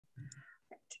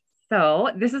So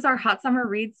this is our Hot Summer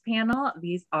Reads panel.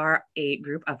 These are a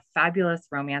group of fabulous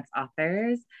romance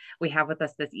authors. We have with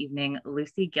us this evening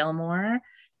Lucy Gilmore,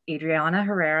 Adriana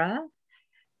Herrera,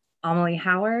 Amalie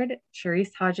Howard,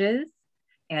 Cheris Hodges,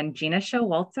 and Gena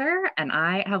Showalter. And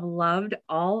I have loved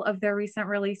all of their recent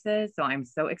releases, so I'm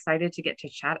so excited to get to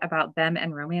chat about them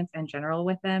and romance in general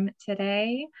with them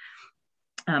today.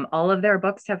 All of their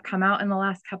books have come out in the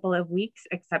last couple of weeks,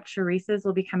 except Cheris's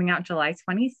will be coming out July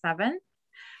 27th.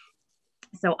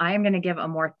 So I am going to give a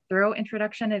more thorough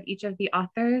introduction of each of the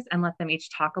authors and let them each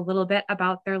talk a little bit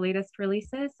about their latest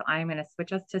releases. So I'm going to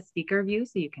switch us to speaker view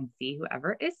so you can see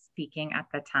whoever is speaking at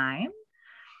the time.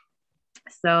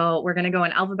 So we're going to go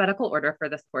in alphabetical order for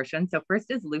this portion. So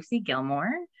first is Lucy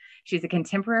Gilmore. She's a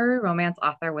contemporary romance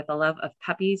author with a love of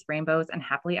puppies, rainbows, and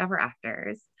happily ever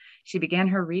afters. She began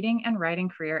her reading and writing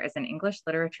career as an English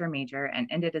literature major and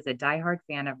ended as a diehard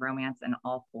fan of romance in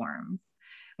all forms.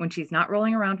 When she's not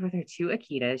rolling around with her two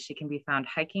Akitas, she can be found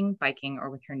hiking, biking, or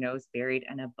with her nose buried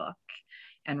in a book.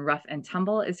 And Rough and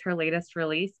Tumble is her latest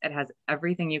release. It has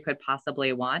everything you could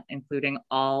possibly want, including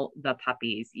all the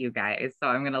puppies, you guys. So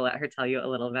I'm going to let her tell you a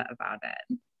little bit about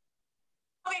it.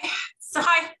 Okay, so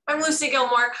hi, I'm Lucy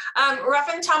Gilmore. Rough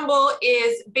and Tumble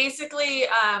is basically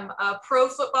a pro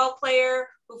football player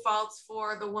who falls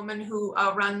for the woman who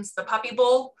runs the Puppy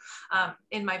Bowl.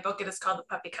 In my book, it is called the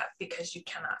Puppy Cup because you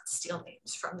cannot steal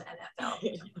names from the NFL.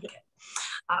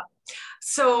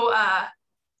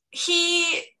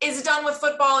 He is done with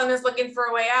football and is looking for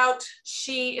a way out.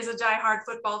 She is a diehard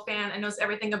football fan and knows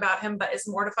everything about him, but is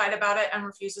mortified about it and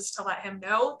refuses to let him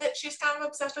know that she's kind of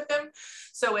obsessed with him.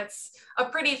 So it's a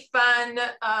pretty fun,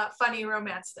 funny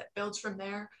romance that builds from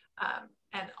there.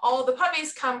 And all the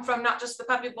puppies come from not just the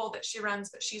puppy bowl that she runs,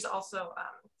 but she's also,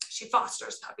 she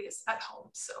fosters puppies at home.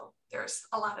 So there's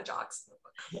a lot of dogs in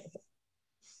the book.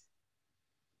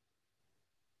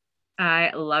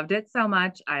 I loved it so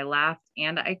much. I laughed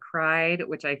and I cried,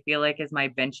 which I feel like is my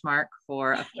benchmark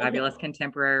for a fabulous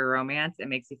contemporary romance. It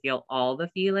makes you feel all the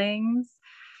feelings.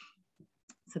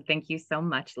 So thank you so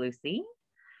much, Lucy.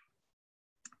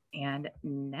 And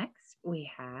next we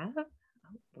have,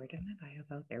 where did my bio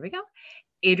go? There we go.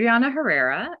 Adriana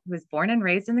Herrera, who was born and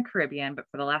raised in the Caribbean, but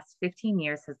for the last 15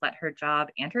 years has let her job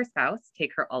and her spouse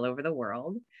take her all over the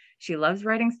world. She loves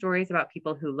writing stories about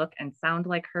people who look and sound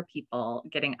like her people,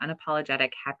 getting unapologetic,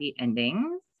 happy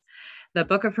endings. The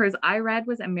book of hers I read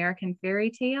was American Fairy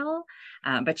Tale,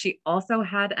 but she also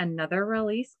had another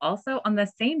release also on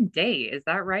the same day. Is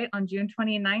that right? On June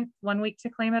 29th, 1 week to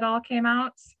claim it all came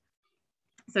out.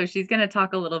 So she's going to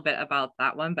talk a little bit about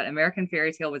that one, but American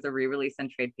Fairy Tale was a re-release in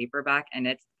trade paperback and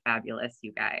it's fabulous,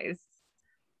 you guys.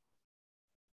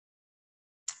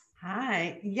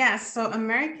 Hi, yes, so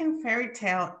American Fairy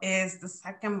Tale is the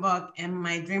second book in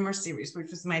my Dreamer series,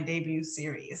 which was my debut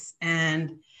series.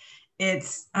 And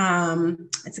it's a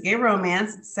gay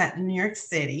romance. It's set in New York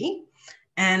City,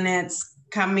 and it's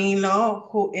Camilo,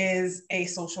 who is a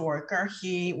social worker.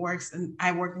 I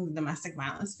work in the domestic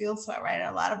violence field, so I write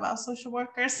a lot about social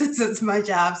workers since it's my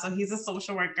job. So he's a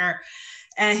social worker,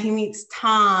 and he meets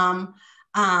Tom.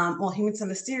 He meets a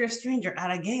mysterious stranger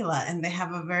at a gala, and they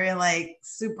have a very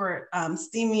super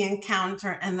steamy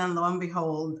encounter. And then lo and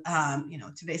behold,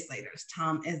 2 days later,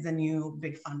 Tom is the new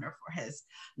big funder for his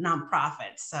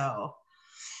nonprofit. So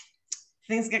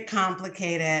things get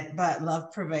complicated, but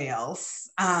love prevails.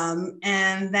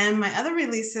 And then my other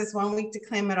release is 1 week to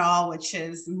claim it all, which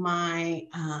is my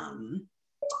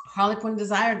Harlequin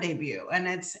Desire debut. And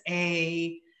it's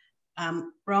a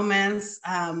romance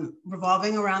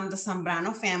revolving around the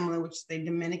Zambrano family, which is a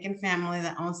Dominican family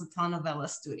that owns a telenovela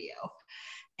studio.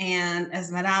 And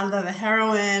Esmeralda, the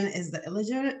heroine, is the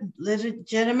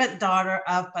illegitimate daughter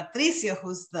of Patricio,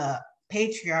 who's the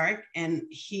patriarch, and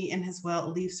he in his will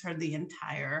leaves her the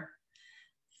entire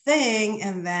thing.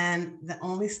 And then the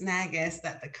only snag is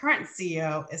that the current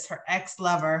CEO is her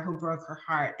ex-lover who broke her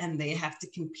heart, and they have to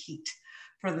compete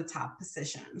for the top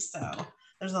position. So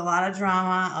there's a lot of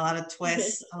drama, a lot of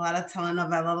twists, a lot of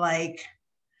telenovela-like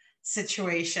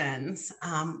situations,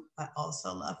 but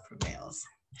also love prevails.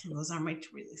 So those are my two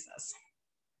releases.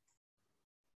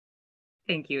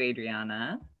 Thank you,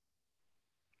 Adriana.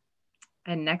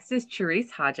 And next is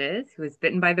Cheris Hodges, who was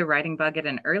bitten by the writing bug at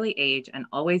an early age and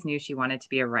always knew she wanted to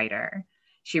be a writer.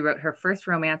 She wrote her first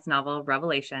romance novel,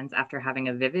 Revelations, after having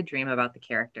a vivid dream about the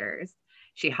characters.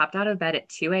 She hopped out of bed at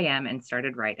 2 a.m. and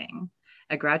started writing.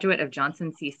 A graduate of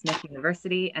Johnson C. Smith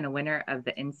University and a winner of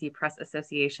the NC Press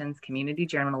Association's Community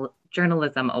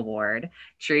Journalism Award,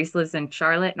 Cheris lives in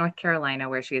Charlotte, North Carolina,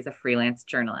 where she is a freelance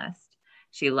journalist.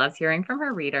 She loves hearing from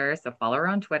her readers, so follow her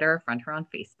on Twitter, friend her on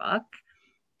Facebook.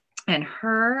 And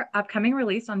her upcoming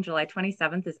release on July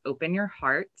 27th is Open Your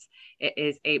Heart. It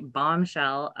is a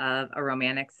bombshell of a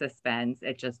romantic suspense.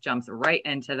 It just jumps right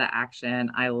into the action.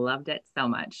 I loved it so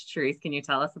much. Cherise, can you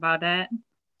tell us about it?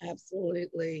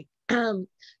 Absolutely.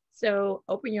 So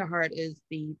Open Your Heart is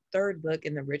the third book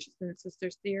in the Richardson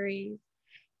Sisters series,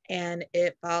 and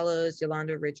it follows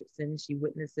Yolanda Richardson. She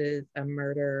witnesses a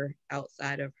murder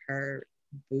outside of her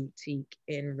boutique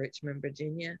in Richmond,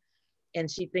 Virginia, and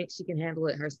she thinks she can handle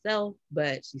it herself,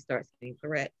 but she starts getting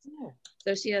threats. Yeah.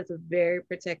 So she has a very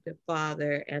protective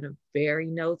father and a very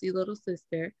nosy little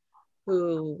sister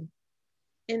who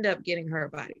end up getting her a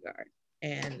bodyguard.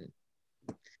 And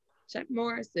Chuck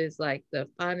Morris is like the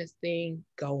funnest thing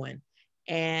going.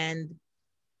 And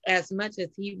as much as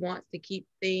he wants to keep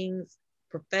things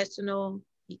professional,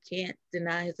 he can't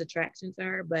deny his attraction to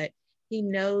her, but he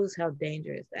knows how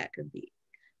dangerous that could be.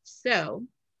 So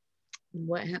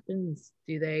what happens?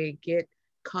 Do they get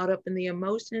caught up in the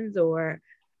emotions or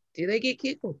do they get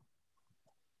killed?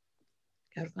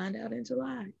 Gotta find out in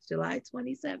July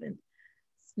 27th.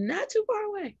 It's not too far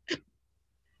away.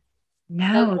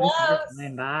 No, this is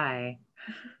flying by.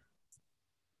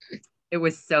 It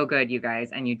was so good, you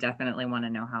guys, and you definitely want to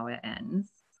know how it ends.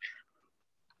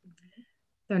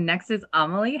 So next is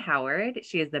Amalie Howard.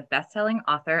 She is the best-selling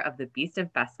author of The Beast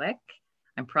of Beswick.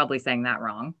 I'm probably saying that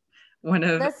wrong.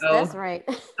 That's right.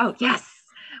 Oh, yes.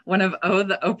 One of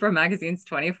the Oprah Magazine's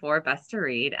 24 best to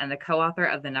read, and the co-author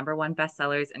of the #1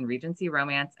 bestsellers in Regency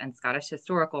romance and Scottish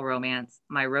historical romance,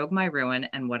 My Rogue, My Ruin,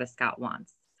 and What a Scot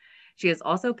Wants. She has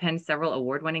also penned several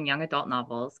award-winning young adult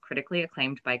novels, critically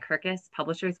acclaimed by Kirkus,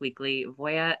 Publishers Weekly,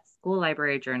 Voya, School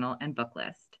Library Journal, and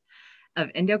Booklist. Of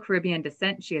Indo-Caribbean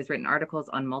descent, she has written articles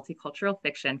on multicultural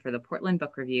fiction for the Portland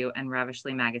Book Review and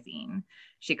Ravishly magazine.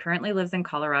 She currently lives in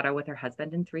Colorado with her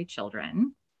husband and 3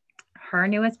 children. Her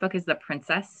newest book is The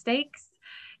Princess Stakes.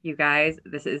 You guys,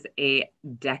 this is a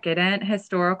decadent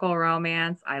historical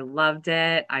romance. I loved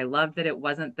it. I loved that it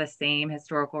wasn't the same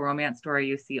historical romance story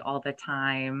you see all the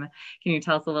time. Can you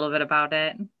tell us a little bit about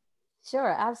it?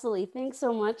 Sure, absolutely. Thanks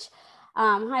so much.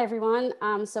 Hi, everyone.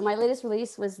 So my latest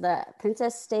release was The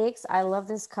Princess Stakes. I love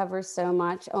this cover so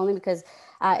much, only because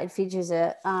it features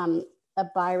a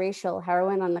biracial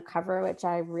heroine on the cover, which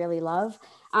I really love.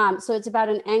 So it's about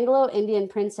an Anglo-Indian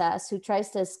princess who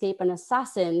tries to escape an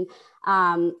assassin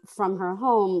from her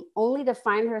home, only to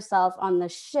find herself on the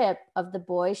ship of the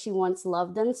boy she once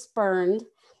loved and spurned.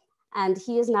 And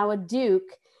he is now a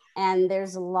duke, and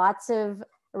there's lots of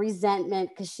resentment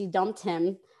because she dumped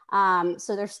him.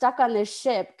 So they're stuck on this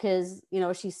ship because,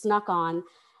 she snuck on.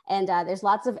 And there's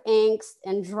lots of angst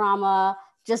and drama,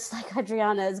 just like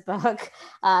Adriana's book.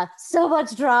 So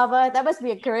much drama. That must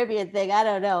be a Caribbean thing. I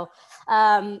don't know.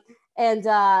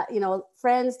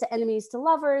 Friends to enemies to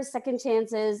lovers, second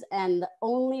chances, and the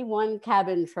only one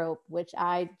cabin trope, which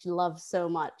I love so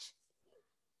much.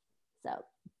 So.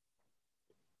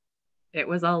 It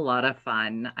was a lot of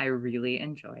fun. I really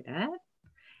enjoyed it.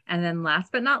 And then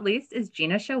last but not least is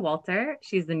Gena Showalter.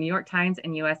 She's the New York Times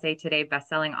and USA Today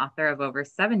bestselling author of over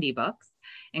 70 books,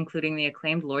 including the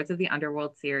acclaimed Lords of the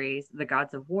Underworld series, the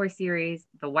Gods of War series,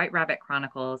 the White Rabbit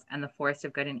Chronicles, and the Forest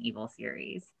of Good and Evil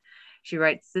series. She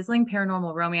writes sizzling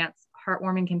paranormal romance,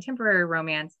 heartwarming contemporary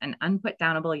romance, and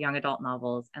unputdownable young adult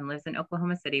novels, and lives in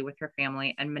Oklahoma City with her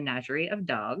family and menagerie of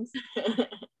dogs.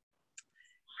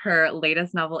 Her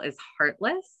latest novel is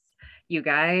Heartless. You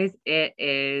guys, it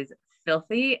is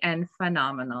filthy and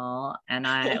phenomenal, and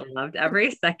I loved every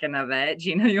second of it.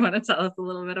 Gena, you want to tell us a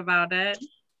little bit about it?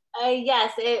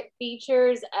 Yes, it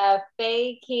features a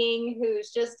fae king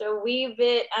who's just a wee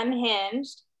bit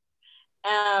unhinged.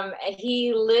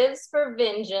 He lives for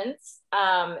vengeance.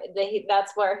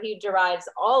 That's where he derives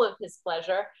all of his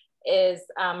pleasure, is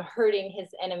hurting his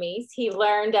enemies. He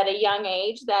learned at a young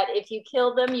age that if you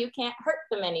kill them, you can't hurt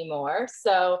them anymore.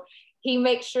 So he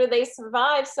makes sure they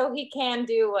survive so he can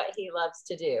do what he loves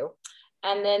to do.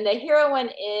 And then the heroine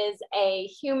is a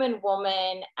human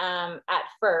woman at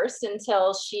first,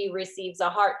 until she receives a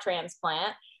heart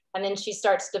transplant. And then she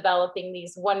starts developing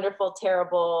these wonderful,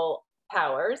 terrible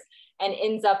powers and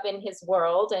ends up in his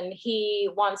world. And he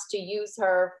wants to use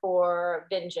her for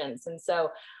vengeance. And so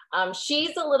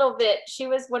she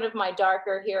was one of my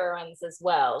darker heroines as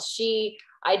well. She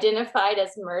identified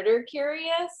as murder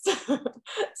curious.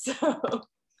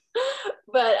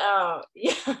 But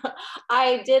yeah,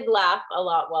 I did laugh a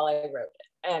lot while I wrote it.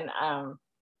 And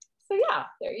so yeah,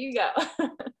 there you go.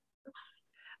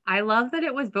 I love that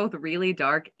it was both really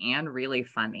dark and really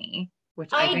funny, which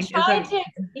I think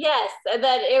yes,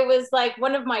 that it was like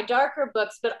one of my darker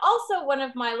books, but also one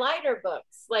of my lighter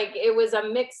books. Like it was a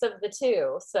mix of the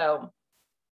two. So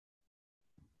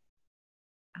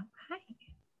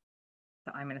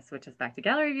So I'm going to switch us back to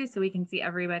gallery view so we can see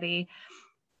everybody.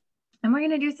 And we're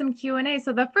going to do some Q&A.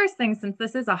 So the first thing, since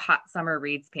this is a hot summer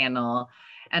reads panel,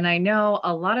 and I know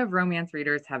a lot of romance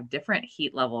readers have different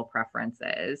heat level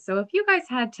preferences. So if you guys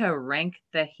had to rank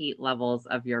the heat levels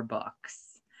of your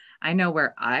books, I know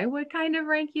where I would kind of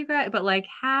rank you guys, but like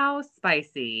how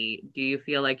spicy do you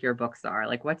feel like your books are?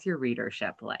 Like what's your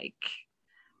readership like?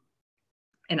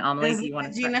 And Amalie, do you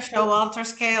want to Gena Showalter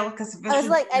scale? Because I was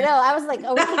like,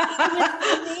 are we competing with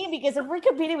filthy? Because if we're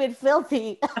competing with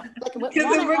filthy, like because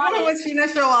if we're going with Gena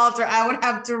Showalter, I would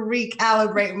have to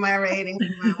recalibrate my rating.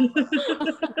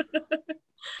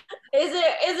 Is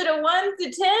it a 1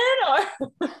 to 10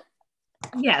 or?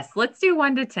 Yes, let's do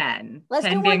 1 to 10. Let's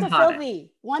 10 do 1 to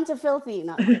filthy. 1 to filthy.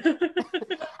 No.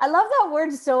 I love that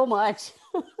word so much.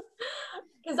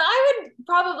 Because I would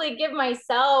probably give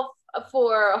myself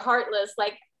for Heartless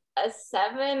like a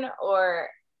 7 or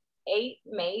 8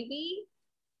 maybe.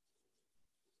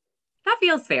 That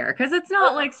feels fair because it's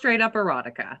not like straight up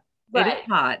erotica. Right. It is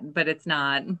hot, but it's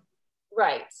not.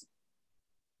 Right.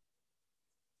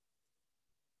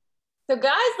 So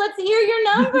guys, let's hear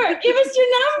your number. Give us your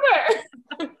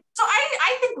number. So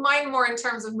I think mine more in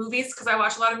terms of movies because I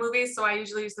watch a lot of movies, so I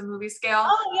usually use the movie scale.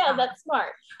 Oh yeah, that's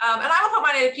smart. And I will put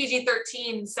mine at a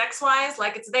PG-13 sex-wise,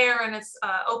 like it's there and it's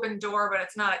open door, but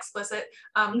it's not explicit.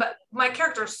 But my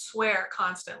characters swear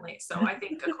constantly, so I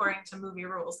think according to movie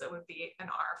rules, it would be an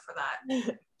R for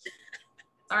that.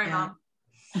 Sorry, Mom.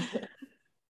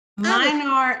 Mine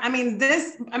are, I mean,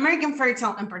 this American Fairy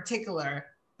Tale in particular,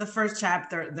 the first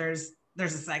chapter, there's a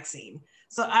sex scene.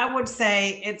 So I would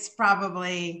say it's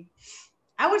probably,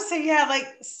 yeah,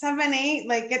 like 7, 8.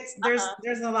 Like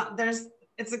there's a lot,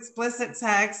 it's explicit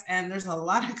sex and there's a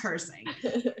lot of cursing.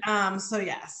 So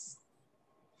yes.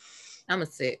 I'm a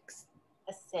 6.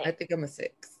 A 6. I think I'm a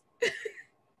 6.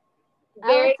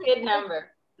 Very good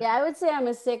number. Yeah, I would say I'm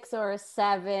a 6 or a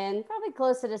 7, probably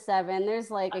closer to 7.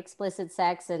 There's like explicit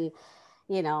sex and,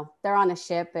 you know, they're on a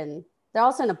ship and they're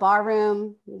also in a bar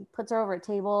room. He puts her over a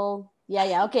table.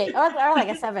 Yeah, okay. Or like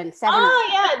a 7. Oh,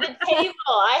 yeah, the table.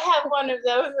 I have one of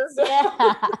those as well.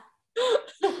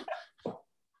 Yeah.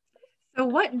 So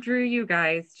what drew you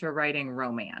guys to writing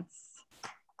romance?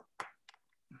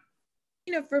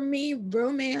 You know, for me,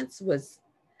 romance was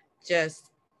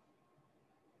just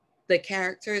the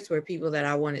characters were people that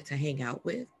I wanted to hang out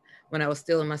with when I was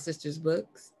still in my sister's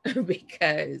books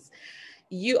because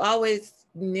you always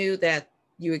knew that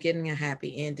you were getting a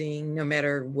happy ending no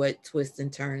matter what twists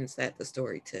and turns that the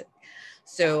story took.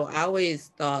 So I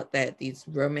always thought that these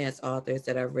romance authors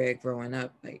that I read growing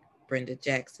up, like Brenda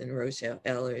Jackson, Rochelle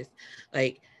Ellers,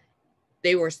 like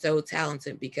they were so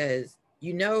talented because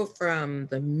you know from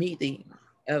the meeting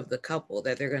of the couple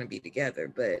that they're going to be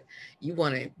together, but you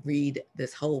want to read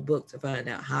this whole book to find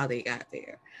out how they got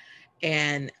there.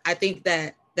 And I think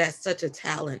that that's such a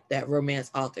talent that romance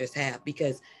authors have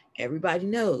because everybody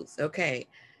knows, okay,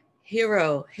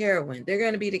 hero, heroine, they're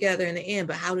going to be together in the end,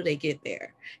 but how do they get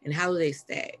there and how do they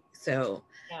stay? So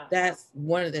that's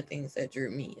one of the things that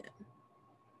drew me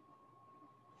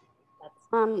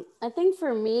in. I think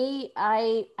for me,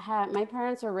 my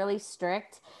parents were really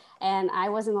strict and I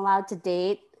wasn't allowed to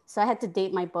date. So I had to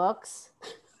date my books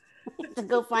to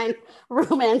go find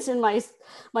romance in my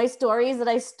stories that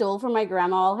I stole from my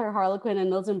grandma. All her Harlequin and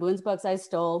Milton Boon's books I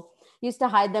stole. Used to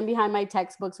hide them behind my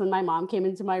textbooks when my mom came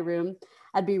into my room.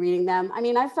 I'd be reading them. I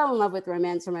mean, I fell in love with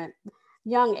romance from a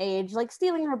young age, like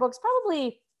stealing her books,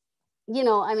 probably, you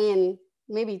know, I mean,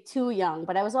 maybe too young,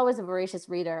 but I was always a voracious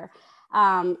reader.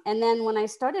 And then when I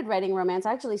started writing romance,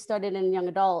 I actually started in young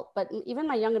adult, but even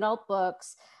my young adult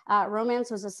books, romance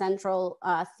was a central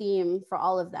theme for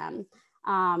all of them.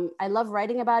 I love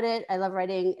writing about it. I love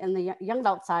writing in the young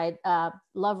adult side,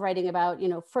 love writing about, you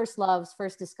know, first loves,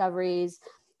 first discoveries,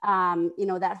 you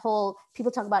know, that whole,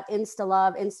 people talk about insta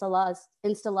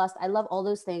lust. I love all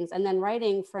those things. And then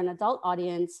writing for an adult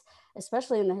audience,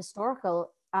 especially in the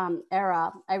historical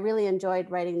era, I really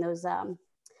enjoyed writing those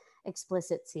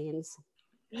explicit scenes.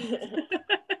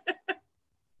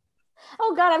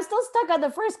 Oh God, I'm still stuck on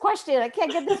the first question. I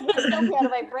can't get this dystopia out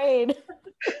of my brain.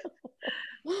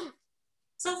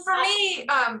 So for me,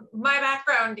 my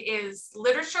background is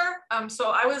literature.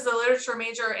 So I was a literature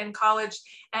major in college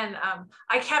and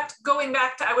I kept going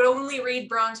back to, I would only read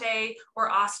Bronte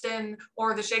or Austen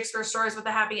or the Shakespeare stories with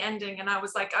a happy ending. And I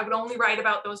was like, I would only write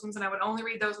about those ones and I would only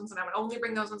read those ones and I would only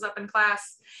bring those ones up in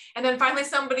class. And then finally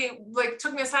somebody like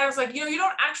took me aside. I was like, you know, you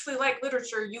don't actually like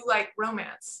literature, you like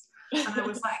romance. And I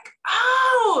was like,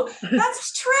 oh,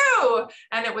 that's true.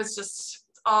 And it was just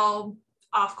all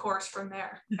off course from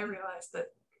there. I realized that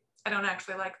I don't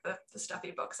actually like the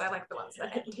stuffy books. I like the ones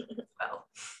that end well.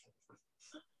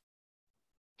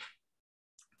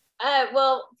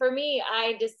 Well, for me,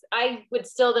 I would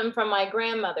steal them from my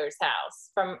grandmother's house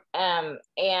and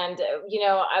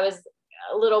I was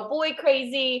a little boy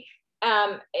crazy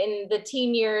in the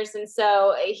teen years. And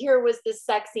so here was this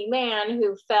sexy man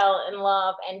who fell in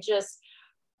love and just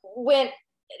would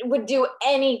do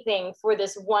anything for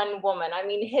this one woman. I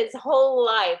mean, his whole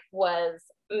life was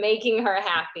making her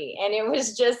happy. And it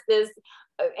was just this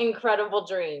incredible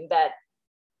dream that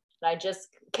I just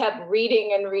kept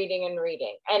reading and reading and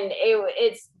reading. And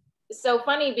it's so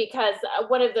funny because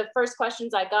one of the first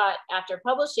questions I got after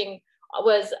publishing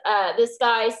was this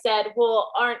guy said,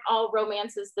 well, aren't all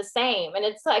romances the same? And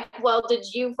it's like, well, did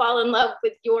you fall in love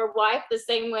with your wife the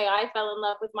same way I fell in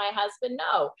love with my husband?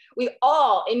 No, we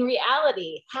all in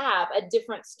reality have a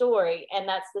different story. And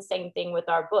that's the same thing with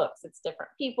our books. It's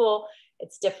different people,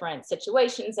 it's different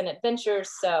situations and adventures.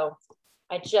 So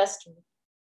I just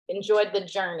enjoyed the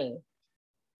journey.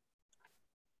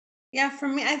 Yeah, for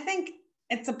me, I think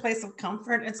it's a place of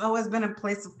comfort. It's always been a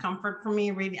place of comfort for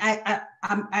me reading.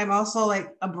 I'm also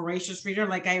like a voracious reader.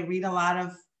 Like I read a lot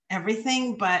of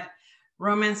everything, but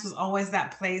romance was always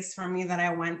that place for me that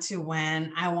I went to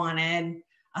when I wanted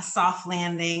a soft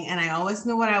landing, and I always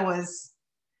knew what I was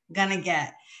gonna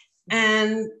get.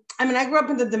 And I mean, I grew up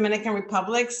in the Dominican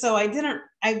Republic, so I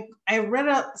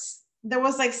read there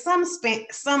was like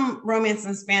some romance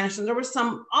in Spanish, and there were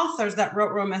some authors that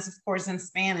wrote romance, of course, in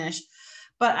Spanish.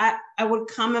 But I would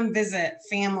come and visit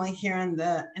family here in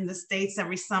the States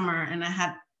every summer, and I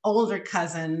had older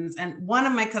cousins, and one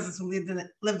of my cousins who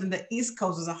lived in the East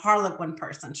Coast was a Harlequin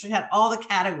person. She had all the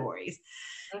categories.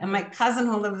 Mm-hmm. And my cousin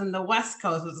who lived in the West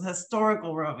Coast was a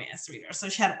historical romance reader. So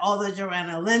she had all the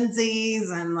Joanna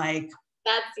Lindsays and like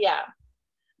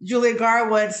Julia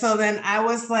Garwood. So then I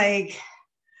was like,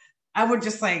 I would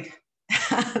just like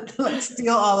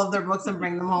steal all of their books and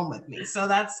bring them home with me. So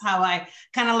that's how I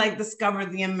kind of like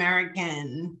discovered the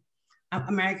American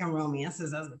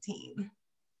romances as a teen.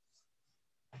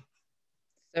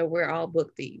 So we're all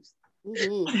book thieves.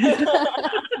 Mm-hmm.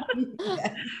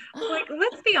 Like,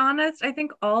 let's be honest, I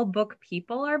think all book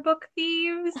people are book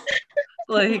thieves.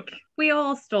 Like, we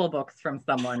all stole books from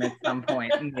someone at some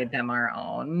point and made them our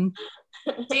own.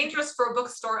 Dangerous for a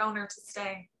bookstore owner to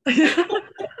stay.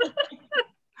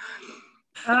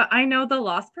 I know the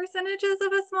loss percentages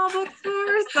of a small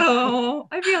bookstore, so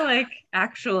I feel like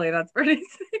actually that's pretty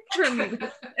safe for me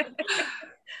to say.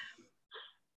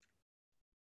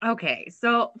 Okay,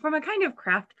 so from a kind of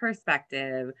craft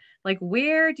perspective, like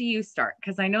where do you start?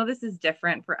 Because I know this is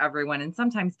different for everyone and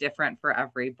sometimes different for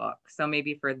every book. So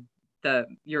maybe for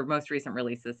your most recent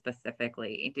releases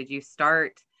specifically, did you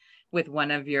start with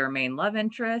one of your main love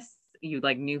interests? You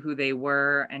like knew who they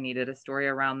were and needed a story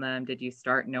around them? Did you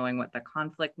start knowing what the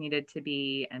conflict needed to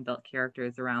be and built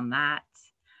characters around that?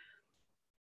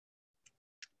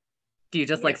 Do you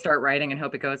just like start writing and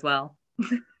hope it goes well?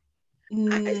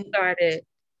 I started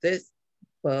this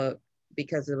book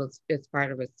because it's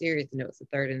part of a series, and it was the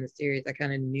third in the series. I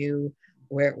kind of knew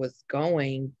where it was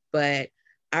going, but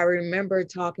I remember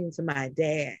talking to my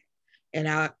dad, and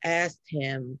I asked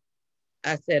him,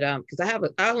 I said,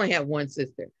 because I only have one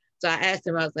sister. So I asked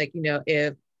him, I was like,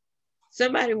 if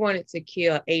somebody wanted to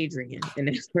kill Adrian, and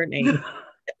that's her name,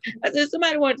 I said, if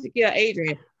somebody wanted to kill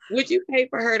Adrian, would you pay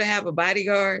for her to have a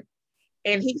bodyguard?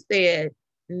 And he said,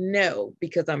 no,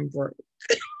 because I'm broke.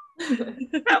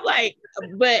 I'm like,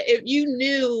 but if you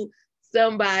knew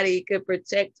somebody could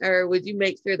protect her, would you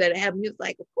make sure that it happened? He was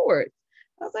like, of course.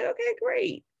 I was like, okay,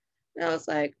 great. And I was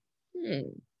like,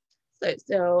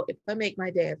 So if I make my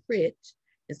dad rich,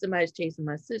 and somebody's chasing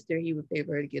my sister, he would pay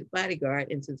for her to get a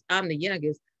bodyguard. And since I'm the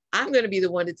youngest, I'm going to be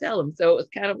the one to tell him. So it was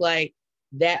kind of like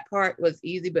that part was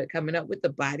easy, but coming up with the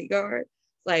bodyguard,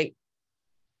 like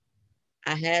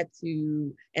I had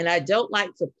to, and I don't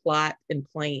like to plot and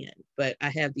plan, but I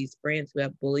have these friends who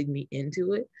have bullied me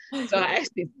into it. So I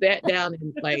actually sat down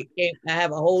and I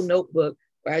have a whole notebook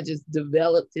where I just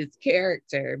developed his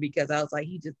character, because I was like,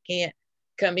 he just can't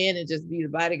come in and just be the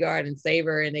bodyguard and save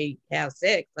her and they have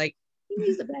sex. Like, he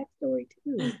needs a backstory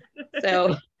too.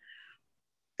 So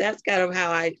that's kind of how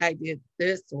I did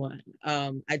this one.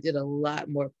 I did a lot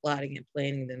more plotting and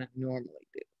planning than I normally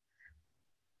do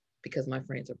because my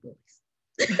friends are bullies.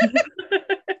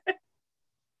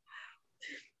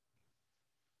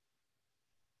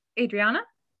 Adriana?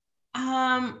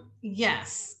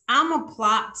 Yes, I'm a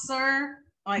plotter.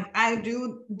 Like I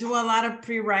do a lot of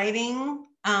pre-writing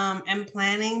and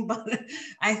planning, but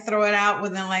I throw it out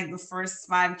within like the first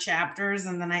 5 chapters,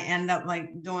 and then I end up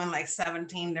like doing like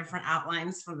 17 different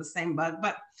outlines for the same book.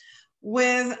 But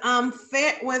With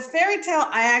Fairy Tale,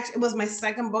 it was my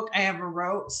second book I ever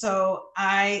wrote, so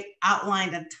I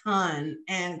outlined a ton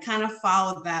and kind of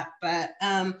followed that. But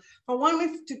for One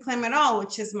Week to Claim It All,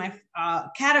 which is my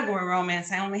category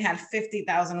romance, I only had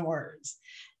 50,000 words.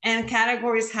 And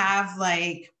categories have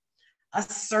like a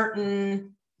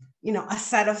certain, a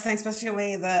set of things,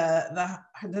 especially the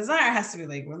desire has to be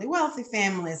like really wealthy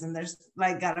families, and there's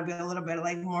like got to be a little bit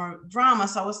like more drama.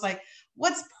 So I was like,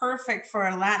 what's perfect for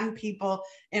Latin people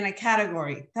in a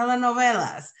category?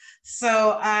 Telenovelas.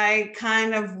 So I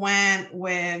kind of went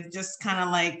with just kind of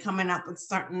like coming up with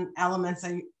certain elements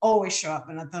that always show up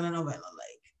in a telenovela,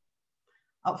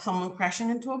 like someone crashing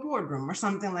into a boardroom or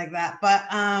something like that. But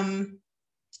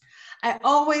I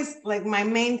always, like, my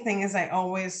main thing is I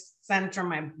always center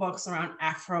my books around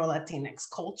Afro-Latinx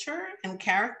culture and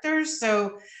characters.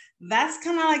 So that's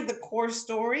kind of like the core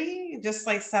story, just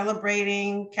like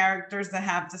celebrating characters that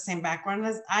have the same background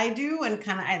as I do. And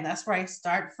that's where I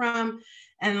start from,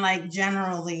 and like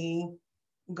generally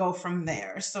go from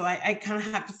there. So I kind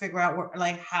of have to figure out what,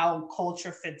 like, how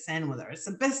culture fits in, whether it's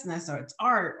a business or it's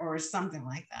art or something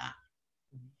like that.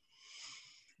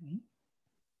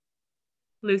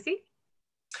 Lucy?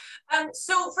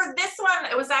 So for this one,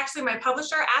 it was actually my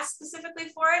publisher asked specifically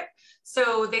for it.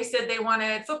 So they said they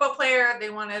wanted football player, they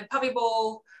wanted puppy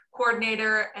bowl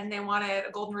coordinator, and they wanted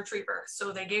a golden retriever.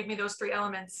 So they gave me those three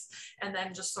elements and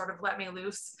then just sort of let me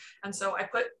loose. And so I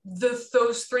put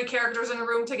those three characters in a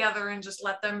room together and just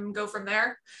let them go from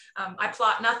there. I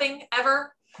plot nothing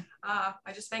ever.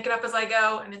 I just make it up as I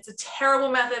go, and it's a terrible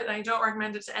method, and I don't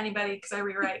recommend it to anybody because I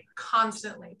rewrite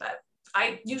constantly, but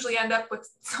I usually end up with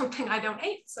something I don't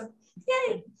hate, so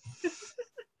yay.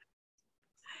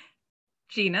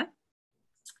 Gena?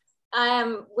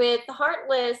 With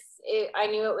Heartless, I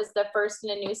knew it was the first in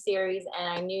a new series, and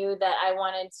I knew that I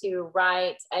wanted to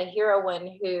write a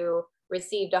heroine who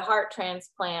received a heart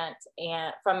transplant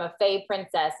from a Fey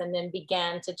princess and then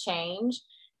began to change.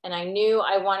 And I knew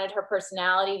I wanted her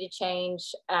personality to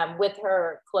change with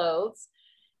her clothes.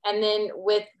 And then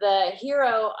with the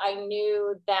hero, I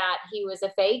knew that he was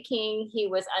a Fey king, he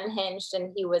was unhinged,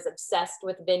 and he was obsessed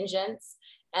with vengeance.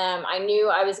 I knew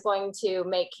I was going to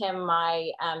make him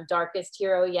my darkest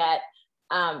hero yet.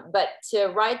 But to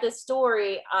write the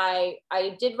story, I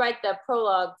did write the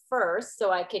prologue first so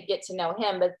I could get to know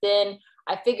him, but then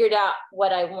I figured out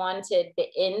what I wanted the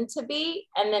end to be,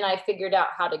 and then I figured out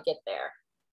how to get there.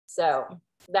 So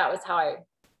that was how I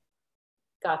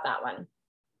got that one.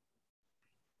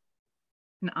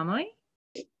 And Amalie?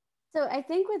 So I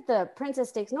think with the princess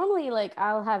stakes, normally like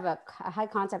I'll have a high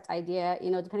concept idea,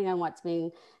 depending on what's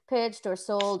being pitched or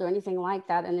sold or anything like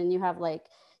that. And then you have like,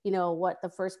 what the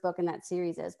first book in that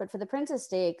series is. But for the princess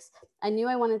stakes, I knew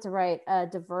I wanted to write a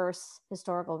diverse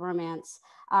historical romance.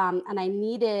 And I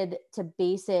needed to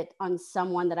base it on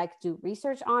someone that I could do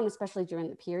research on, especially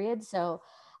during the period. So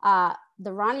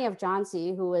the Rani of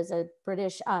Jhansi, who was an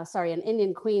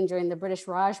Indian queen during the British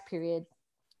Raj period,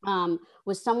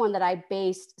 was someone that I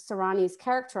based Sarani's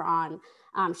character on.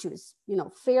 She was,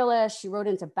 fearless. She rode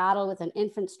into battle with an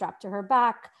infant strapped to her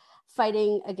back,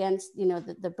 fighting against,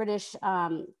 the British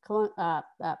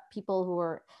people who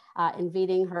were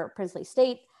invading her princely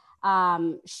state.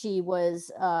 She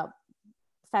was a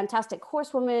fantastic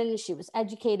horsewoman. She was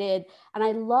educated. And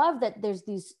I love that there's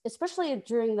these, especially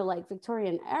during the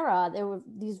Victorian era, there were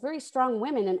these very strong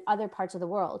women in other parts of the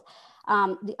world.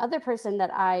 The other person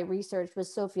that I researched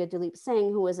was Sophia Duleep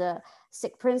Singh, who was a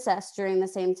Sikh princess during the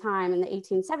same time in the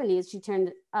 1870s.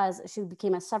 She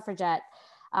became a suffragette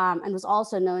and was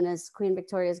also known as Queen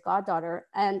Victoria's goddaughter.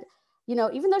 And,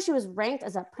 even though she was ranked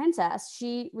as a princess,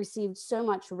 she received so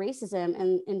much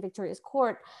racism in Victoria's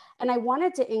court. And I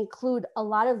wanted to include a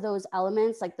lot of those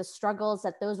elements, like the struggles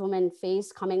that those women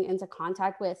faced coming into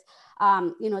contact with,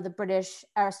 the British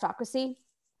aristocracy.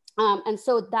 And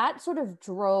so that sort of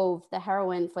drove the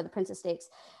heroine for the princess stakes.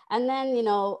 And then,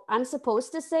 I'm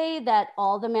supposed to say that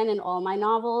all the men in all my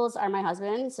novels are my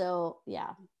husband. So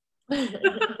yeah.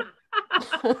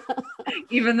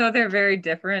 Even though they're very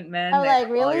different men, I'm like,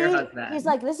 really? Your husband. He's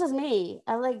like, this is me.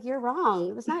 I'm like, you're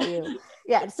wrong. It's not you.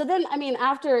 Yeah. So then,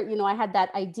 after, I had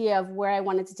that idea of where I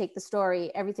wanted to take the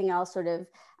story, everything else sort of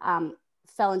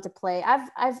fell into play.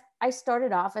 I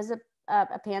started off as a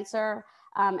pantser.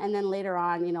 And then later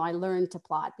on, I learned to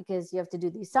plot because you have to do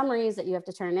these summaries that you have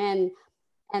to turn in.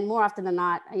 And more often than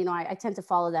not, I tend to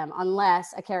follow them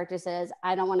unless a character says,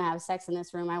 I don't want to have sex in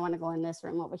this room. I want to go in this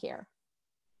room over here.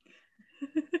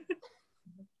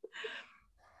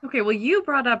 Okay, well, you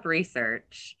brought up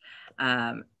research.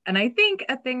 And I think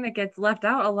a thing that gets left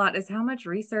out a lot is how much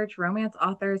research romance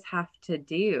authors have to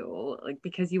do, like,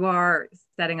 because you are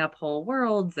setting up whole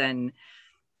worlds. And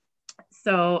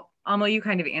so, Amal, you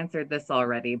kind of answered this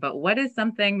already, but what is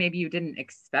something maybe you didn't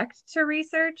expect to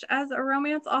research as a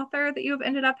romance author that you've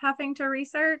ended up having to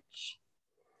research?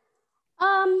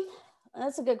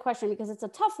 That's a good question, because it's a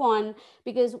tough one,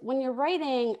 because when you're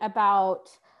writing about,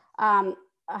 uh,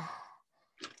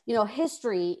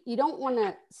 history, you don't want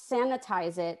to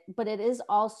sanitize it, but it is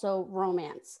also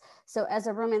romance. So as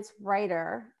a romance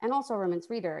writer and also a romance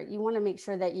reader, you want to make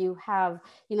sure that you have,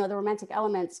 the romantic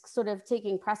elements sort of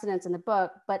taking precedence in the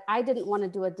book, but I didn't want to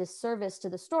do a disservice to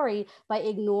the story by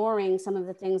ignoring some of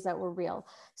the things that were real.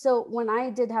 So when I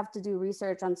did have to do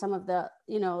research on some of the,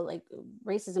 like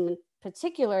racism in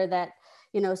particular that,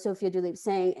 Sophia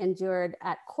Duleep-Singh endured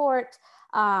at court,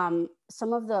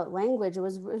 some of the language, it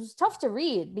was tough to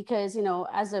read because,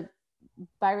 as a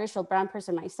biracial brown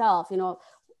person myself,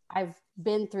 I've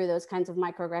been through those kinds of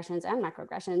microaggressions and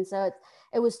macroaggressions. So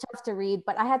it was tough to read,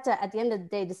 but I had to, at the end of the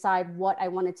day, decide what I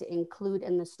wanted to include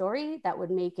in the story that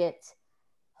would make it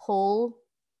whole,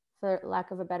 for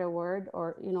lack of a better word,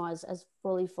 or, as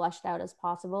fully fleshed out as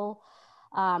possible,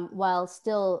 while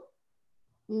still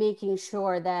making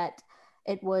sure that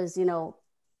it was,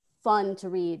 fun to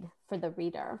read for the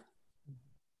reader.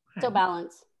 Okay. So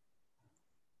balance.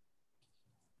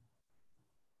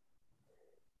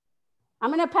 I'm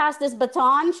gonna pass this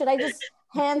baton. Should I just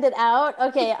hand it out?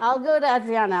 Okay, I'll go to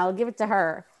Adriana. I'll give it to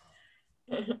her.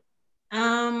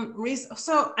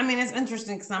 So I mean, it's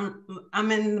interesting because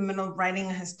I'm in the middle of writing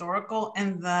a historical,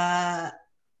 and the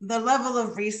level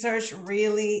of research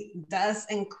really does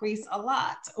increase a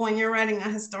lot. When you're writing a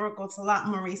historical, it's a lot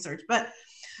more research. But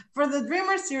for the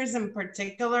Dreamer series in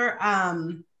particular,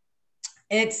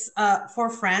 it's 4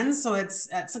 friends. So it's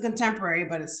a contemporary,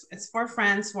 but it's 4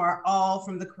 friends who are all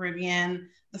from the Caribbean.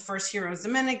 The first hero is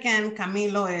Dominican.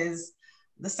 Camilo is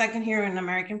the second hero in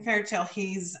American Fairy Tale.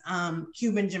 He's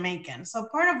Cuban Jamaican. So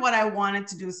part of what I wanted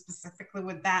to do specifically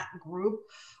with that group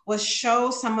was show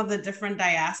some of the different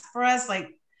diasporas.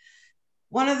 Like,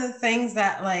 one of the things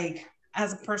that, like,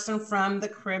 as a person from the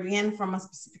Caribbean, from a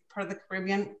specific part of the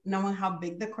Caribbean, knowing how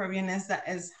big the Caribbean is, that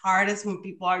is hardest when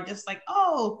people are just like,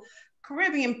 oh,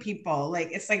 Caribbean people,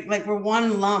 like, it's like we're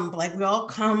one lump, like we all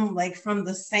come like from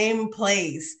the same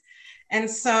place. And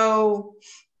so,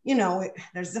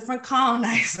 there's different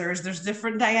colonizers, there's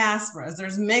different diasporas,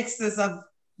 there's mixes of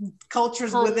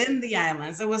cultures within the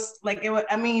islands. It was like,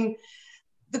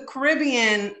 the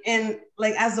Caribbean, and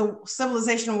like as a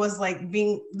civilization was like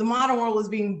the modern world was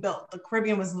being built, the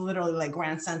Caribbean was literally like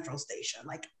Grand Central Station,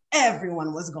 like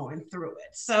everyone was going through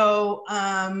it. So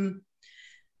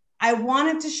I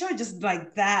wanted to show just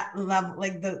like that level,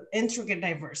 like the intricate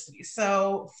diversity.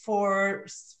 So for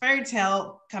Fairy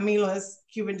Tale, Camilo is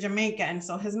Cuban Jamaica, and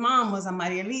so his mom was a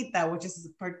Marielita, which is a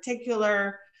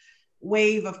particular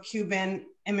wave of Cuban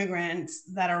immigrants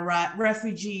that arrived,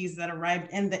 refugees that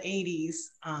arrived in the 80s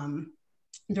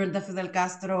during the Fidel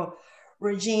Castro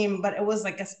regime. But it was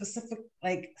like a specific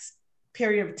like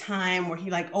period of time where he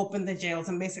like opened the jails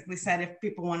and basically said, if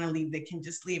people want to leave, they can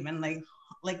just leave. And like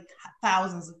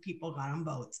thousands of people got on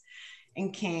boats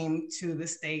and came to the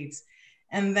States.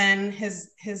 And then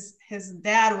his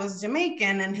dad was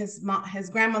Jamaican, and his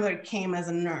grandmother came as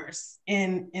a nurse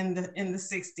in the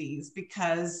 60s,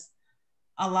 because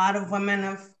a lot of women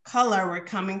of color were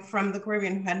coming from the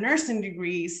Caribbean who had nursing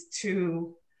degrees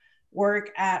to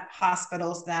work at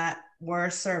hospitals that were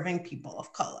serving people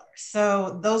of color.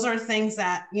 So those are things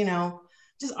that,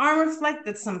 just aren't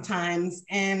reflected sometimes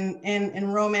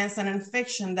in romance and in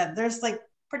fiction, that there's like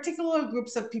particular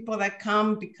groups of people that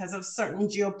come because of certain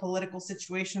geopolitical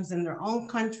situations in their own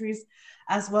countries,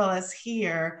 as well as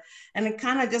here. And it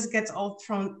kind of just gets all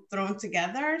thrown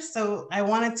together. So I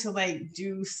wanted to like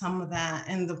do some of that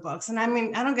in the books. And I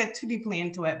mean, I don't get too deeply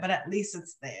into it, but at least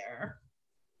it's there.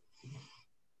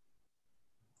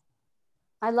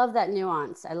 I love that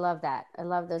nuance. I love that. I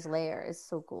love those layers.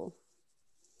 So cool.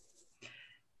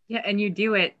 Yeah, and you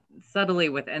do it subtly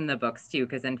within the books too,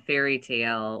 because in Fairy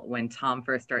Tale, when Tom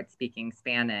first starts speaking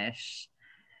Spanish,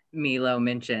 Milo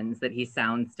mentions that he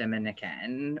sounds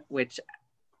Dominican, which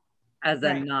as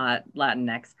a not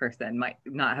Latinx person might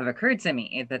not have occurred to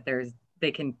me, that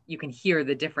you can hear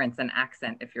the difference in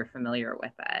accent if you're familiar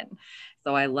with it.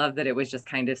 So I love that it was just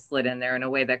kind of slid in there in a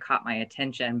way that caught my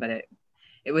attention, but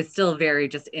it was still very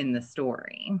just in the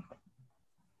story.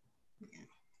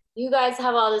 you guys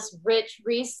have all this rich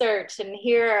research, and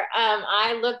here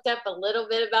I looked up a little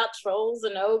bit about trolls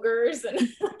and ogres and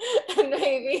and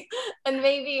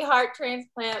maybe heart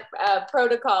transplant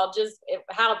protocol, just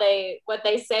what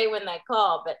they say when they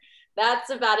call, but that's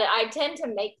about it. I tend to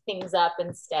make things up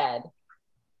instead.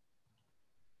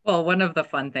 Well, one of the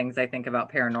fun things I think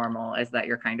about paranormal is that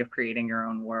you're kind of creating your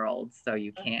own world, so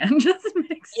you can just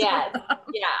make stuff up.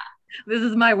 Yeah. This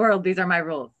is my world. These are my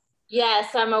rules.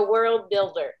 Yes, I'm a world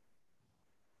builder.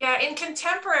 Yeah, in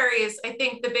contemporaries, I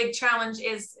think the big challenge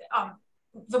is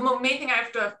the main thing I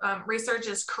have to research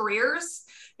is careers,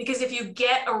 because if you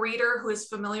get a reader who is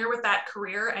familiar with that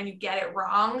career and you get it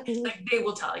wrong, like they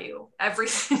will tell you every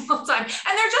single time,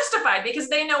 and they're justified because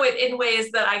they know it in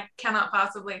ways that I cannot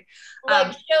possibly.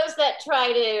 Like shows that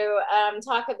try to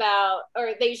talk about,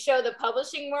 or they show the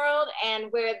publishing world and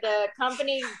where the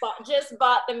company just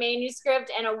bought the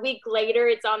manuscript and a week later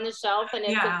it's on the shelf and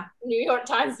it's a New York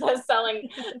Times best-selling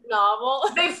novel.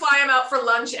 They fly them out for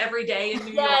lunch every day in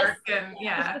New York, and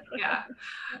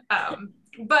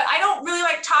but I don't really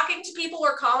like talking to people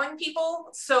or calling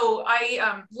people, so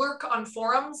I lurk on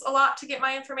forums a lot to get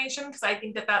my information, because I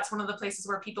think that that's one of the places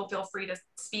where people feel free to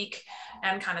speak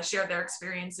and kind of share their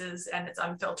experiences, and it's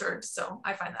unfiltered, so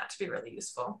I find that to be really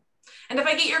useful. And if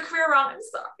I get your career wrong, I'm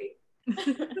sorry.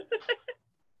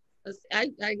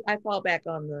 I fall back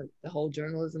on the whole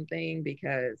journalism thing,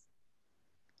 because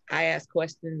I ask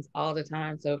questions all the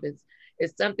time. So if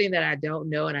it's something that I don't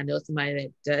know and I know somebody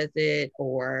that does it,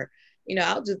 or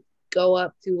I'll just go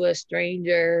up to a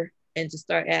stranger and just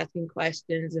start asking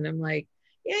questions, and I'm like,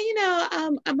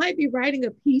 I might be writing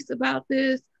a piece about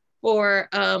this for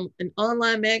an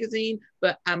online magazine,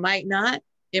 but I might not.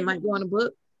 It might go on a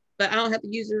book, but I don't have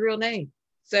to use your real name.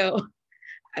 So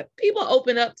people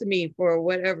open up to me for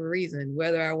whatever reason,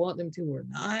 whether I want them to or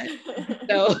not.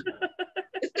 So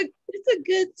it's a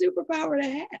good superpower to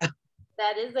have.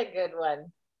 That is a good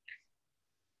one.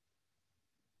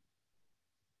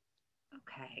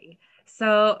 Okay,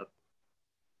 so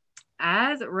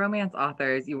as romance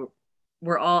authors,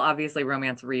 we're all obviously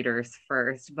romance readers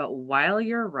first, but while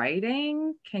you're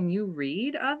writing, can you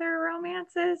read other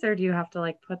romances, or do you have to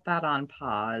like put that on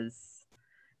pause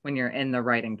when you're in the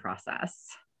writing process?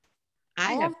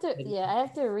 I have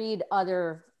to read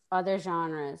other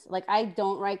genres. Like I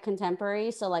don't write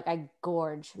contemporary, so like I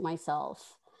gorge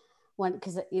myself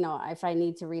because if I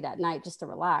need to read at night just to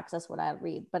relax, that's what I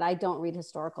read. But I don't read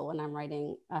historical when I'm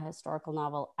writing a historical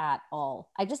novel at all.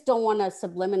 I just don't want to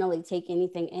subliminally take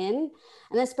anything in.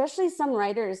 And especially some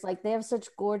writers, like they have such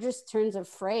gorgeous turns of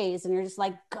phrase, and you're just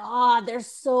like, God, they're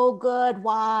so good.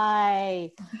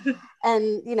 Why?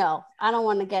 And I don't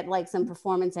want to get like some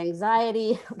performance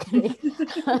anxiety. Okay.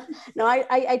 No,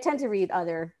 I tend to read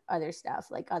other stuff,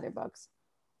 like other books.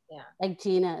 Yeah. Like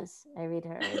Gena's. I read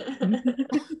her.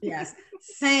 Yes,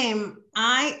 same.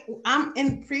 I'm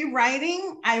in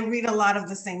pre-writing, I read a lot of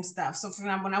the same stuff. So for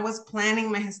example, when I was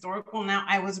planning my historical, now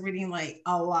I was reading like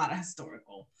a lot of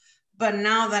historical. But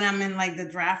now that I'm in like the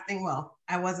drafting, well,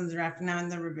 I wasn't drafting, now in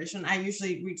the revision, I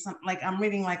usually read something like I'm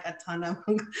reading like a ton of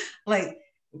like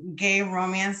gay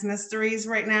romance mysteries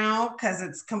right now, because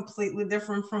it's completely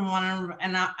different from one.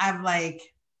 And I've like,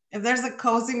 if there's a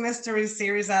cozy mystery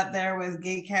series out there with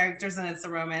gay characters and it's a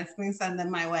romance, please send them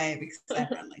my way, because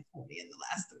I've read like 40 in the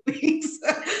last 2 weeks.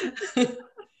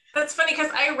 That's funny,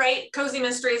 because I write cozy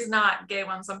mysteries, not gay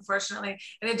ones, unfortunately,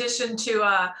 in addition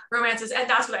to romances. And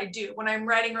that's what I do. When I'm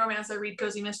writing romance, I read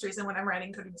cozy mysteries. And when I'm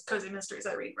writing cozy mysteries,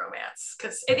 I read romance,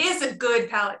 because it is a good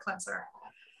palate cleanser.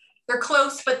 They're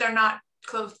close, but they're not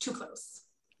too close.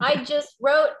 I just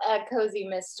wrote a cozy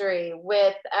mystery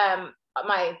with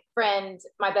my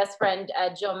best friend,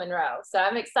 Jill Monroe. So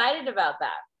I'm excited about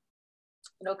that.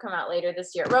 It'll come out later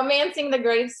this year. Romancing the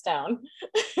Gravestone.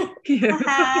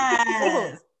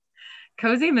 Yes.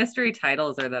 Cozy mystery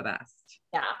titles are the best.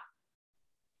 Yeah.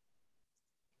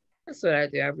 That's what I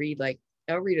do.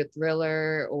 I'll read a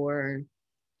thriller or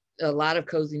a lot of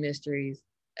cozy mysteries,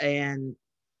 and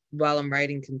while I'm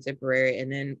writing contemporary,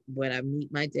 and then when I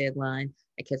meet my deadline,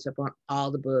 I catch up on all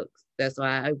the books. That's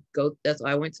why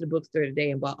I went to the bookstore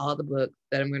today and bought all the books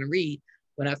that I'm going to read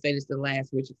when I finish the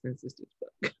last Richardson Sisters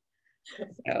book.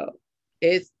 So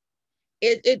it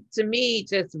to me,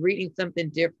 just reading something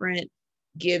different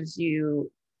gives you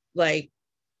like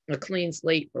a clean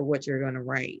slate for what you're going to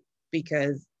write,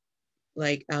 because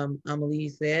like Amalie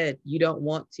said, you don't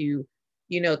want to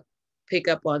pick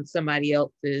up on somebody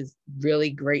else's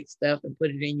really great stuff and put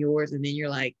it in yours, and then you're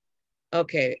like,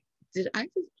 okay, did I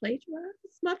just plagiarize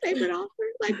my favorite author?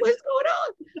 Like, what's going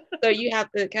on? So you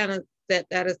have to kind of set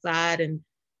that aside and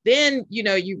then, you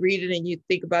know, you read it and you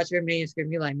think about your manuscript,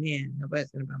 and you're like, man,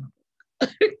 nobody's gonna buy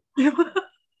my book.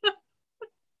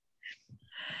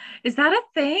 Is that a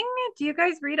thing? Do you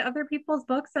guys read other people's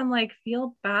books and like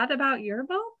feel bad about your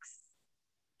books?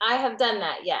 I have done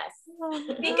that, yes.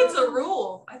 I think it's a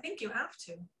rule. I think you have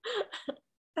to.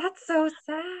 That's so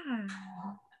sad.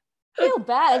 I feel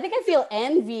bad. I think I feel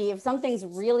envy if something's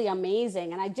really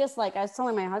amazing. And I was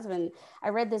telling my husband, I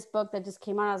read this book that just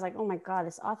came out. I was like, oh my God,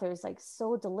 this author is like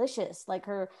so delicious. Like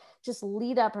her just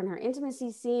lead up and her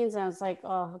intimacy scenes. And I was like,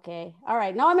 oh, okay. All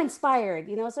right. Now I'm inspired,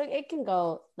 you know, so it can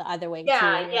go the other way too.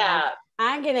 Yeah, yeah. Like,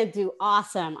 I'm going to do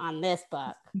awesome on this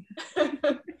book.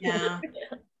 Yeah.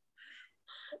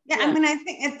 Yeah, I mean, I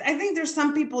think there's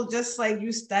some people just like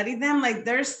you study them. Like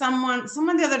there's someone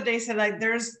the other day said like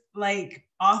there's like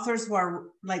authors who are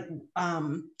like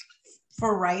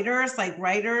for writers, like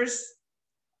writers,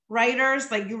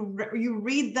 like you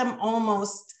read them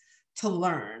almost to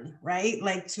learn, right?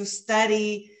 Like to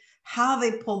study how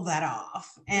they pull that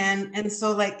off. And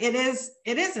so like it is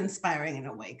inspiring in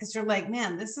a way because you're like,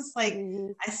 man, this is like,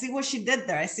 I see what she did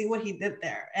there. I see what he did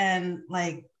there. And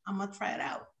like, I'm gonna try it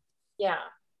out. Yeah.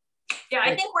 Yeah,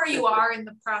 I think where you are in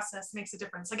the process makes a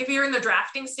difference. Like if you're in the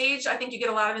drafting stage, I think you get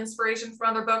a lot of inspiration from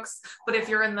other books. But if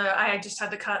you're in I just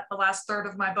had to cut the last third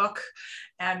of my book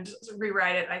and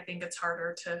rewrite it, I think it's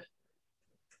harder to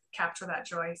capture that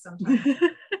joy sometimes.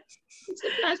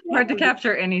 Hard to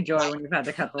capture any joy when you've had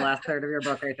to cut the last third of your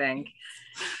book, I think.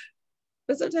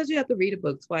 But sometimes you have to read a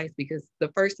book twice because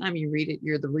the first time you read it,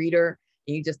 you're the reader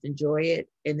and you just enjoy it.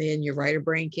 And then your writer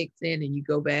brain kicks in and you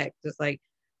go back, just like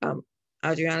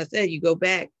Adriana said, you go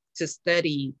back to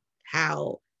study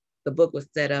how the book was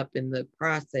set up in the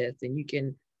process, and you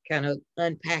can kind of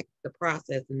unpack the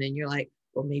process. And then you're like,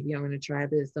 well, maybe I'm going to try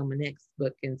this on my next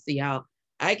book and see how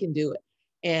I can do it.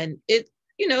 And it's,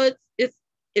 you know,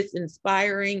 it's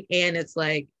inspiring. And it's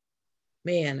like,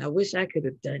 man, I wish I could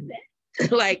have done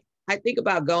that. Like, I think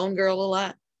about Gone Girl a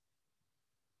lot.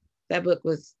 That book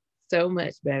was so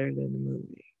much better than the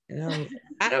movie. And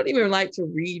I don't even like to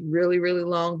read really, really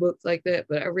long books like that,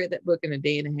 but I read that book in a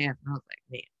day and a half and I was like,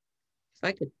 man, if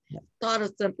I could have thought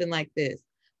of something like this,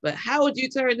 but how would you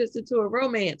turn this into a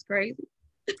romance, crazy?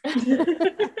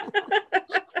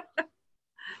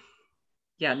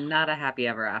 Yeah, not a happy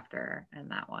ever after in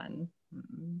that one.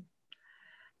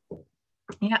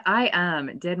 Yeah, I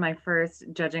did my first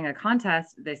judging a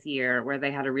contest this year where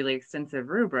they had a really extensive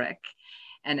rubric.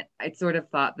 And I sort of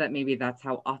thought that maybe that's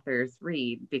how authors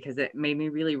read, because it made me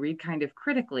really read kind of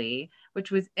critically,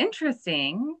 which was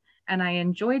interesting. And I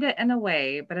enjoyed it in a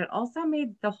way, but it also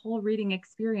made the whole reading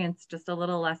experience just a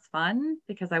little less fun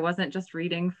because I wasn't just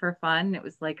reading for fun. It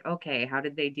was like, okay, how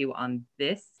did they do on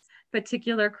this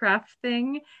particular craft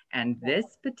thing and this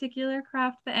particular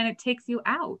craft thing? And it takes you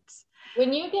out.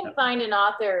 When you can find an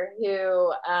author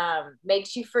who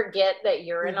makes you forget that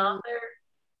you're an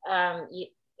author,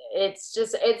 it's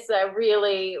a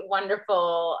really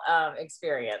wonderful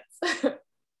experience.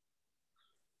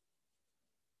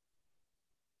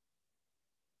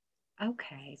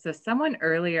 Okay, so someone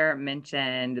earlier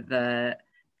mentioned the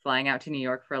flying out to New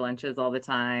York for lunches all the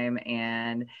time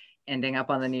and ending up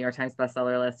on the New York Times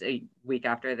bestseller list a week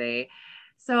after they.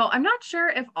 So I'm not sure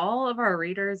if all of our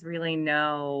readers really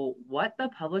know what the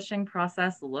publishing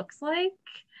process looks like.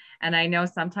 And I know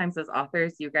sometimes as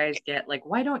authors, you guys get like,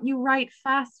 why don't you write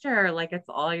faster? Like it's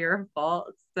all your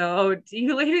fault. So do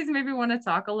you ladies maybe want to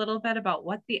talk a little bit about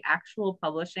what the actual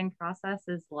publishing process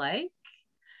is like?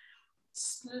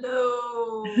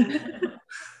 Slow.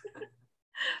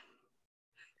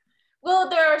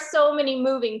 Well, there are so many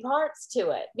moving parts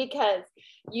to it because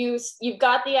you've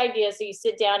got the idea, so you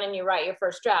sit down and you write your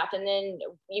first draft, and then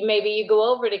you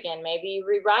go over it again, maybe you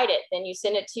rewrite it, then you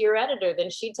send it to your editor, then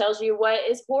she tells you what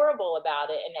is horrible about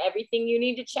it and everything you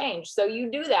need to change. So you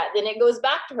do that, then it goes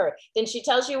back to her, then she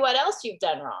tells you what else you've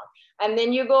done wrong, and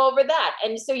then you go over that,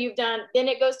 and so then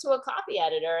it goes to a copy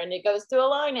editor, and it goes through a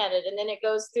line edit, and then it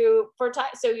goes through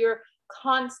so you're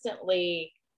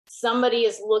constantly, somebody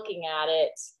is looking at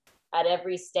it at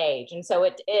every stage. And so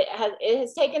it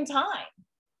has taken time.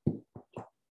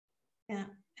 Yeah.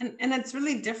 And it's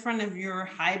really different if you're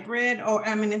hybrid, or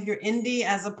I mean, if you're indie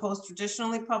as opposed to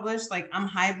traditionally published. Like I'm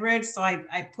hybrid, so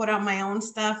I put out my own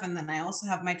stuff and then I also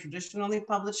have my traditionally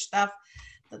published stuff.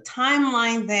 The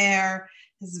timeline there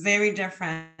is very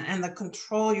different, and the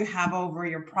control you have over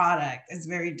your product is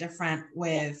very different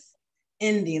with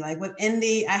indie. Like with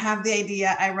indie, I have the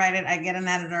idea, I write it, I get an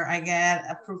editor, I get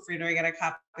a proofreader, I get a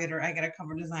copy editor, I get a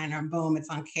cover designer, and boom, it's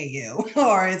on KU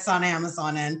or it's on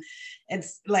Amazon, and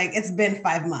it's like, it's been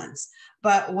 5 months.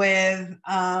 But with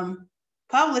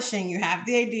publishing, you have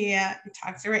the idea, you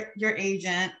talk to your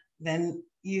agent, then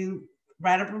you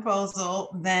write a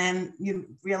proposal, then you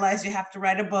realize you have to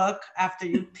write a book after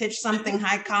you pitch something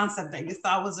high concept that you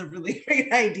thought was a really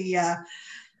great idea.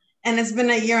 And it's been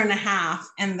 1.5 years,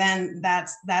 and then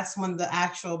that's when the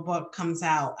actual book comes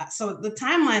out. So the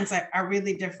timelines are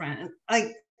really different.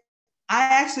 Like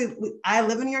I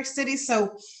live in New York City,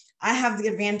 so I have the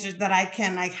advantage that I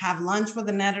can like have lunch with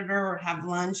an editor or have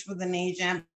lunch with an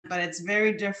agent, but it's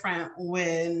very different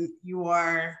when you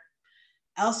are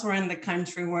elsewhere in the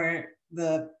country where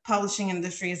the publishing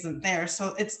industry isn't there.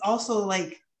 So it's also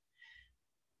like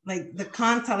the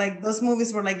content, like those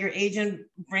movies where like your agent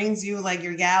brings you like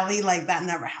your galley, like that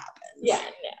never happens. Yeah.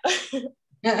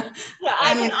 Yeah,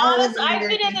 I mean, honestly, I've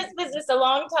been in this business a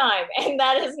long time, and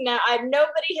that is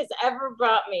nobody has ever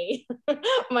brought me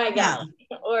my galley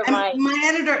or my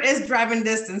editor is driving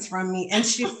distance from me, and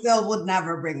she still would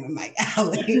never bring me my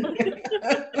galley.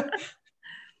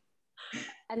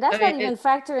 And that's not even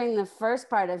factoring the first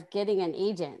part of getting an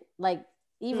agent. Like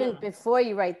even before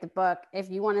you write the book,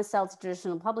 if you want to sell to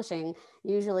traditional publishing,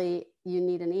 usually you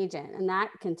need an agent, and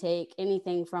that can take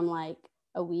anything from like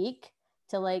a week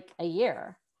to like a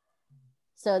year.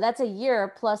 So that's a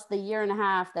year plus the 1.5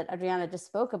 years that Adriana just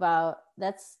spoke about.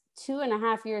 That's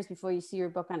 2.5 years before you see your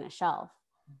book on a shelf.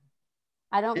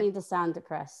 I don't mean to sound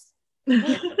depressed.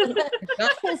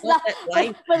 It's not,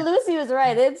 but Lucy was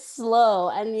right. It's slow,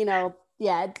 and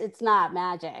it's not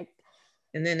magic.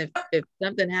 And then if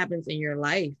something happens in your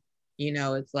life,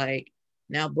 it's like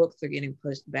now books are getting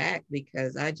pushed back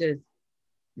because I just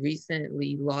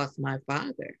recently lost my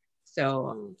father.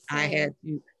 So I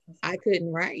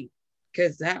couldn't write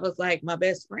because that was like my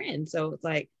best friend. So it's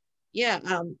like,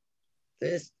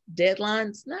 this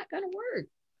deadline's not going to work.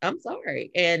 I'm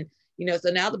sorry. And, so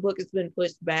now the book has been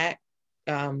pushed back,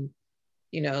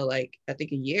 like I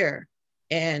think 1 year.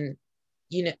 And,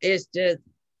 it's just,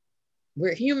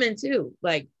 we're human too.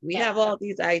 Like we have all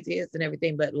these ideas and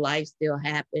everything, but life still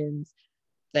happens.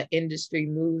 The industry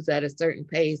moves at a certain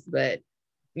pace, but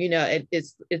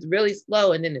it's really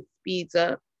slow, and then it speeds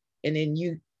up, and then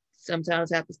you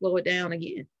sometimes have to slow it down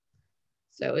again.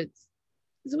 So it's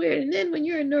weird. And then when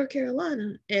you're in North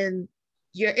Carolina and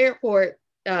your airport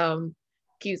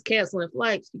keeps canceling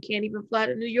flights, you can't even fly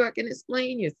to New York and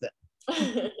explain yourself.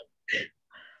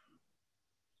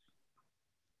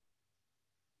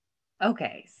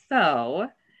 Okay, so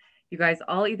you guys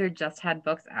all either just had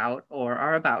books out or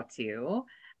are about to.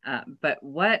 But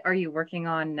what are you working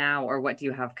on now, or what do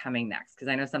you have coming next? Because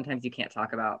I know sometimes you can't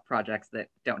talk about projects that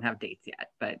don't have dates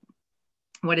yet, but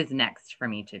what is next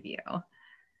from each of you?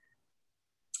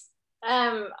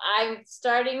 I'm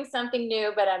starting something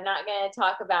new, but I'm not going to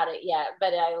talk about it yet,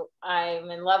 but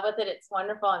I'm in love with it. It's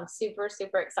wonderful. I'm super,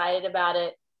 super excited about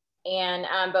it. And,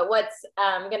 but what's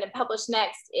going to publish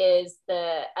next is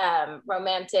the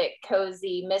romantic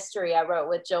cozy mystery I wrote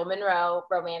with Jill Monroe,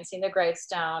 Romancing the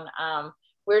Gravestone.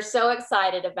 We're so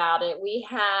excited about it. We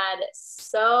had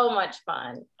so much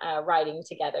fun writing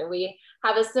together. We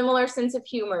have a similar sense of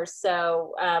humor,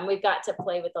 so we've got to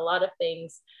play with a lot of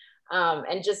things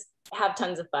and just have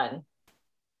tons of fun.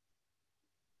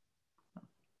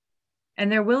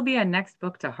 And there will be a next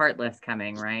book to Heartless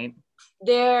coming, right?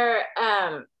 There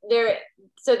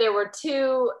were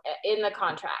 2 in the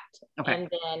contract. Okay.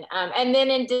 And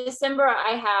then in December,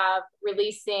 I have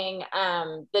releasing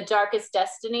The Darkest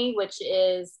Destiny, which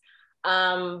is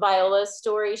Viola's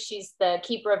story. She's the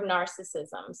keeper of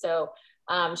narcissism. So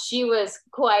she was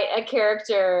quite a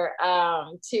character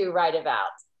to write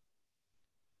about.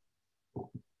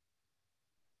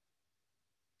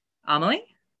 Amalie?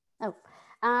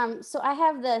 So I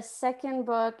have the second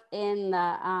book in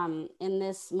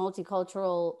this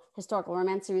multicultural historical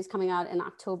romance series coming out in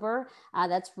October.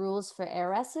 That's Rules for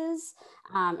Heiresses,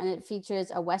 and it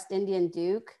features a West Indian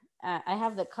duke. I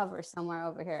have the cover somewhere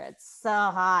over here. It's so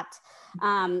hot.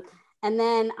 And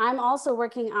then I'm also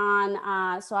working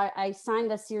on, so I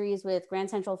signed a series with Grand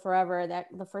Central Forever that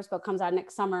the first book comes out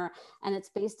next summer, and it's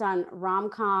based on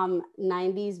rom-com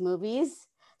 90s movies.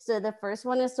 So the first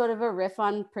one is sort of a riff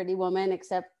on Pretty Woman,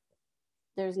 except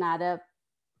there's not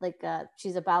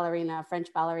she's a ballerina, a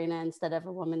French ballerina, instead of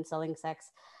a woman selling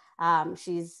sex.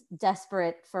 She's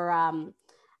desperate for,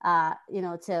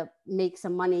 to make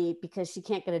some money because she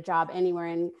can't get a job anywhere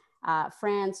in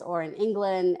France or in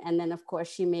England. And then of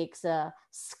course she makes a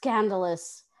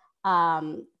scandalous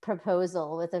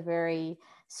proposal with a very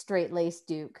straight-laced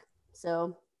duke.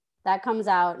 So that comes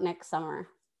out next summer.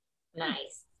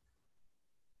 Nice.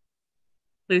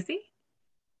 Lucy?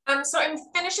 So I'm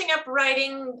finishing up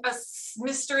writing a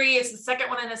mystery. It's the second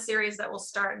one in a series that will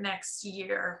start next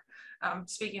year.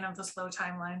 speaking of the slow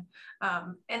timeline.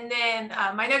 And then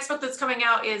my next book that's coming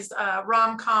out is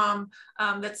rom-com.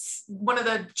 That's one of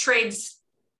the trades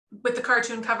with the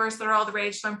cartoon covers that are all the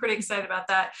rage. So I'm pretty excited about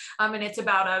that. And it's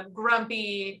about a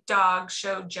grumpy dog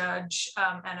show judge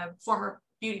and a former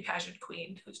beauty pageant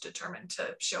queen who's determined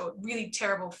to show a really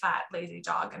terrible, fat, lazy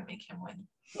dog and make him win.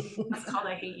 It's called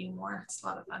I Hate You More. It's a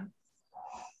lot of fun.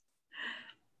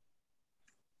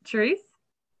 Cheris?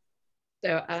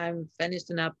 So I'm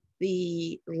finishing up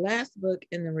the last book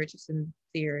in the Richardson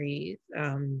series,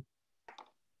 Can't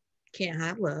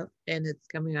Hide Love, and it's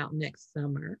coming out next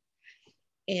summer.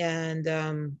 And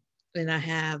I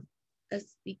have a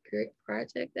secret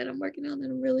project that I'm working on that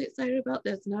I'm really excited about.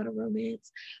 That's not a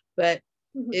romance, but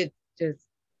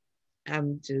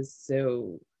I'm just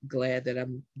so glad that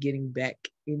I'm getting back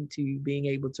into being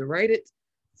able to write it.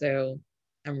 So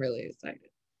I'm really excited.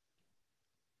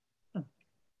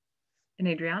 And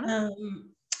Adriana?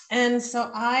 And so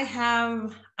what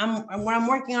I'm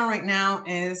working on right now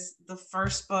is the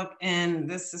first book in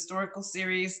this historical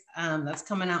series that's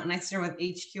coming out next year with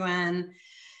HQN.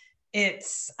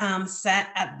 It's set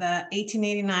at the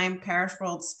 1889 Paris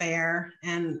World's Fair,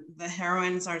 and the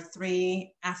heroines are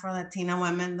 3 Afro-Latina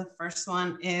women. The first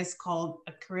one is called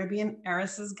A Caribbean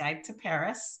Heiress's Guide to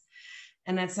Paris,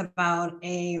 and it's about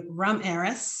a rum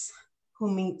heiress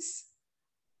who meets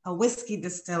a whiskey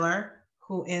distiller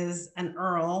who is an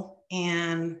earl,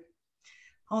 and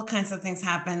all kinds of things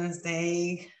happen.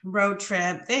 They road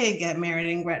trip, they get married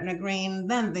in Gretna Green,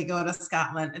 then they go to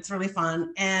Scotland. It's really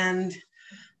fun. And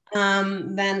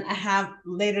then I have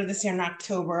later this year in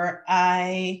October,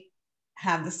 I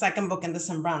have the second book in the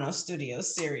Sembrano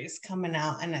Studios series coming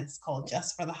out, and it's called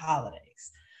Just for the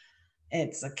Holidays.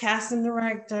 It's a casting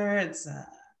director, it's a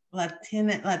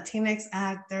Latinx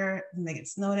actor, and they get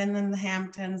snowed in the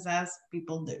Hamptons, as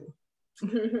people do.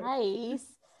 Nice.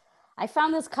 I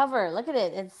found this cover. Look at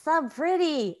it. It's so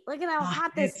pretty. Look at how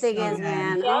hot this thing is,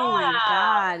 man. Yeah, oh my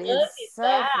God. It's so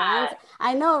fun.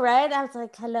 I know, right? I was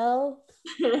like, hello.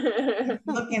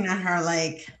 Looking at her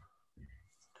like.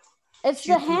 It's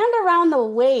the hand around the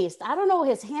waist. I don't know.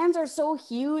 His hands are so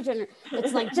huge and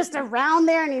it's like just around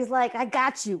there. And he's like, I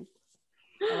got you.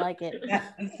 I like it.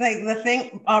 It's like the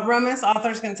thing romance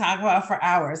authors can talk about for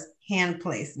hours, hand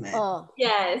placement. Oh,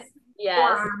 yes.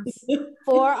 Yes.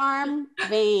 Forearm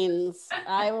veins.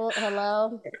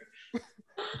 Hello.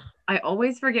 I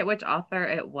always forget which author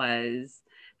it was,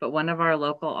 but one of our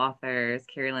local authors,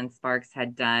 Carrie Lynn Sparks,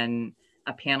 had done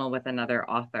a panel with another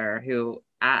author who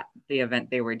at the event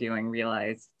they were doing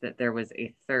realized that there was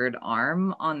a third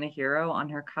arm on the hero on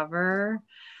her cover.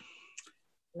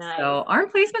 Nice. So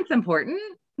arm placement's important.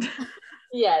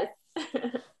 Yes.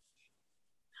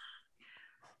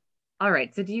 All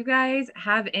right. So do you guys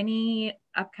have any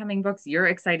upcoming books you're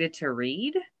excited to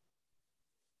read?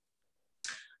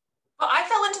 Well, I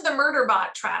fell into the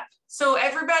Murderbot trap. So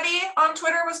everybody on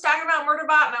Twitter was talking about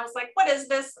Murderbot, and I was like, what is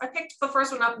this? I picked the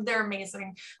first one up, and they're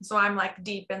amazing. So I'm like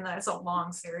deep in it's a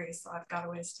long series, so I've got a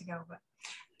ways to go. But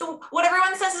what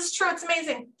everyone says is true. It's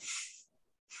amazing.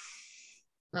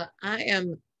 I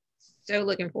am so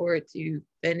looking forward to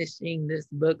finishing this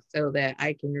book so that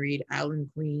I can read Island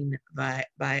Queen by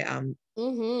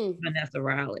Vanessa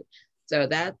Riley. So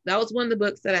that was one of the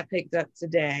books that I picked up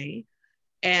today.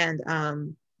 And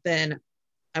then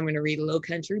I'm going to read Low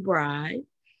Country Bride.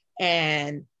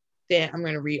 And then I'm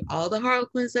going to read all the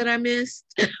Harlequins that I missed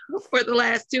for the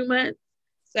last 2 months.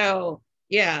 So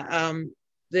yeah,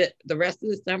 the rest of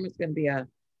the summer is going to be a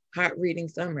hot reading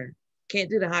summer. Can't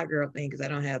do the hot girl thing because I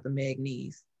don't have the Meg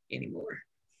knees anymore.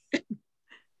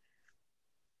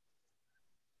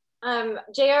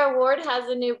 J.R. Ward has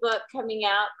a new book coming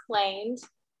out, Claimed.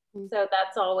 So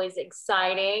that's always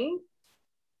exciting.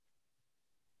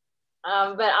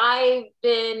 But I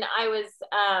was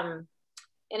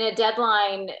in a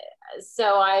deadline,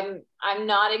 so I'm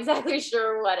not exactly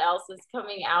sure what else is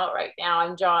coming out right now.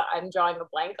 I'm drawing a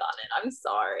blank on it. I'm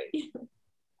sorry.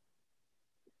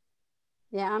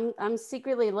 Yeah, I'm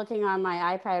secretly looking on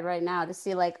my iPad right now to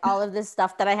see like all of this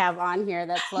stuff that I have on here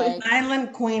that's like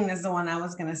Island Queen is the one I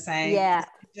was gonna say. Yeah.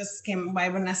 It just came by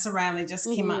Vanessa Riley, just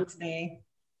came out today.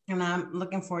 And I'm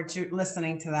looking forward to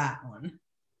listening to that one.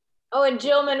 Oh, and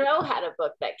Jill Monroe had a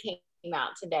book that came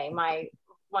out today. My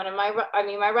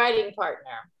writing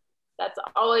partner. That's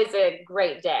always a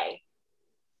great day.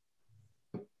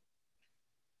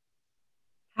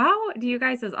 How do you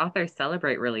guys as authors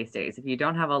celebrate release days if you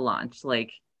don't have a launch?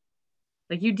 Like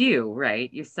you do,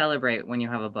 right? You celebrate when you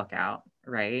have a book out,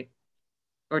 right?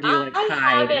 Or do you like hide?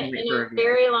 I haven't in a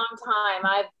very long time.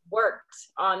 I've worked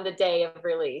on the day of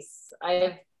release.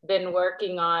 I've been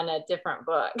working on a different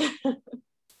book.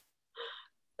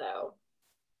 So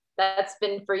that's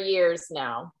been for years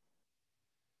now.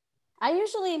 I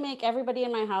usually make everybody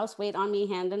in my house wait on me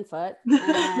hand and foot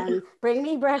and bring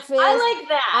me breakfast. I like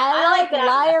that. I like that.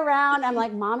 Lie around. I'm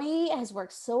like, mommy has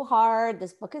worked so hard.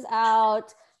 This book is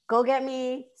out. Go get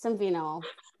me some vino.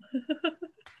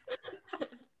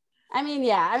 I mean,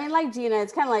 yeah. I mean, like Gena,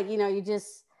 it's kind of like, you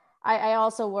just, I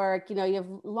also work, you have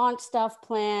launch stuff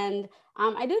planned.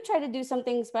 I do try to do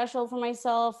something special for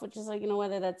myself, which is like,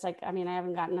 whether that's like, I mean, I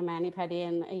haven't gotten a mani-pedi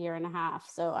in a year and a half.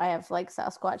 So I have like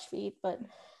Sasquatch feet, but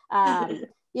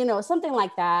something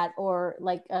like that, or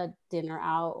like a dinner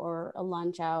out or a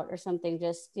lunch out or something,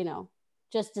 just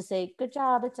to say, good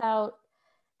job, it's out.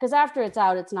 Because after it's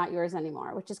out, it's not yours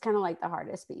anymore, which is kind of like the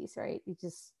hardest piece, right? You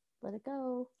just let it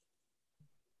go.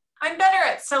 I'm better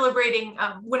at celebrating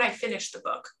when I finish the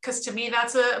book, because to me,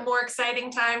 that's a more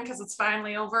exciting time because it's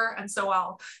finally over. And so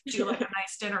I'll do like a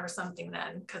nice dinner or something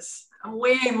then, because I'm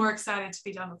way more excited to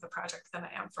be done with the project than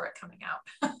I am for it coming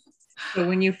out. So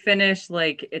when you finish,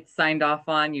 like it's signed off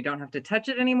on, you don't have to touch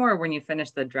it anymore, or when you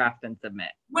finish the draft and submit?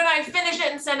 When I finish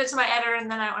it and send it to my editor, and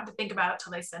then I don't have to think about it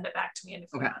till they send it back to me in a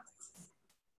few months.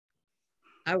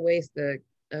 I waste a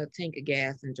tank of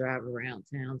gas and drive around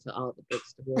town to all the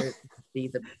bookstores to see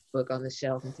the book on the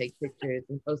shelf and take pictures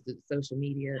and post it to social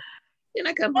media. Then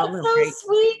I come home. That's so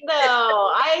sweet,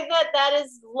 though. I bet that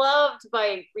is loved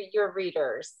by your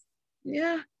readers.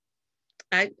 Yeah,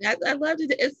 I loved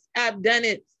it. I've done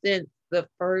it since my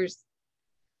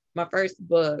first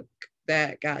book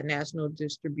that got national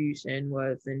distribution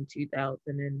was in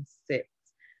 2006.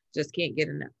 Just can't get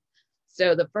enough.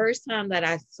 So the first time that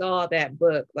I saw that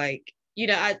book, like,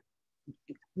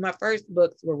 my first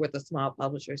books were with a small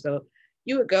publisher. So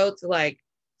you would go to like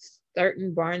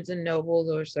certain Barnes and Nobles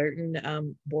or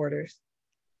certain Borders.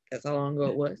 That's how long ago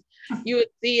it was. You would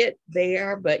see it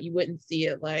there, but you wouldn't see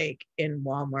it like in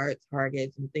Walmart,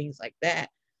 Targets, and things like that.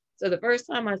 So the first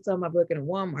time I saw my book in a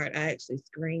Walmart, I actually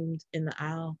screamed in the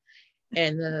aisle,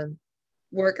 and the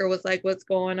worker was like, "What's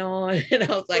going on?" And I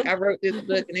was like, "I wrote this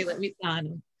book," and they let me sign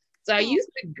them. So I used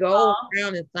to go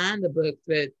around and sign the books,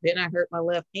 but then I hurt my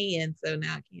left hand, so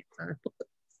now I can't sign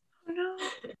books. Oh, no.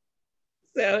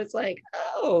 So it's like,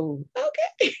 oh,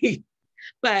 okay.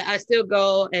 But I still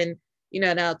go and,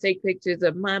 and I'll take pictures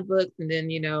of my books, and then,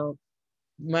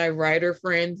 my writer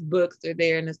friends' books are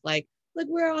there, and it's like, look,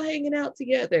 we're all hanging out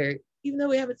together, even though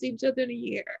we haven't seen each other in a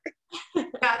year.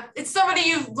 Yeah, it's somebody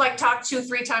you've like talked to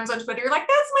 3 times on Twitter. You're like,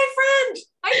 that's my friend.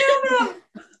 I know them.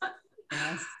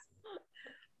 Yes.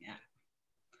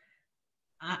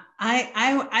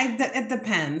 It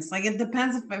depends. Like, it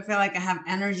depends if I feel like I have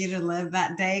energy to live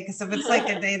that day. Because if it's like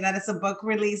a day that it's a book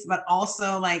release, but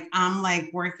also like I'm like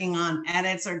working on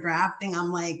edits or drafting,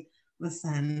 I'm like,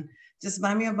 listen, just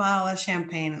buy me a bottle of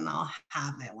champagne and I'll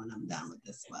have it when I'm done with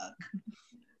this book.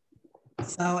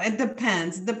 So it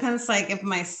depends. It depends like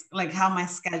how my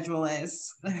schedule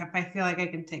is. Like if I feel like I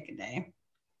can take a day.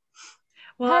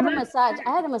 Well, I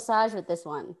had a massage with this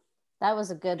one. That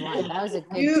was a good one. That was a good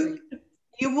treat.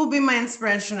 You will be my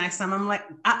inspiration next time. I'm like,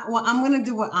 I'm going to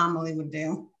do what Amalie would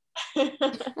do. Yeah,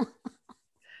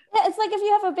 it's like if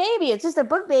you have a baby, it's just a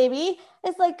book baby.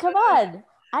 It's like, come on,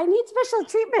 I need special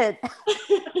treatment.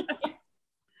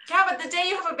 Yeah, but the day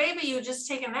you have a baby, you just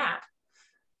take a nap.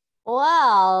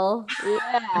 Well,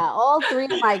 yeah, all 3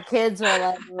 of my kids were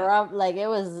like rough. Like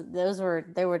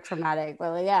they were traumatic.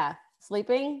 But like, yeah,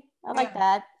 sleeping, I like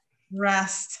that.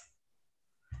 Rest.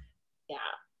 Yeah.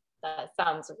 That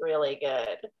sounds really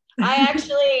good. I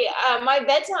actually, my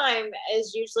bedtime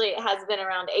has been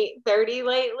around 8:30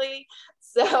 lately.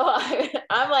 So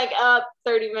I'm like up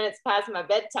 30 minutes past my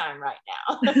bedtime right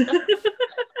now.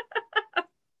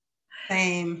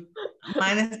 Same.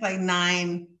 Mine is like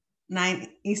 9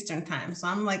 Eastern time. So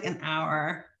I'm like an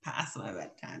hour past my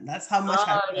bedtime. That's how much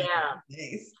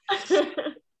days.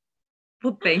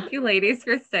 Well, thank you ladies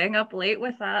for staying up late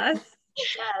with us.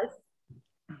 Yes.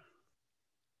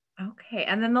 Okay,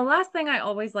 and then the last thing I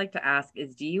always like to ask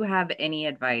is, do you have any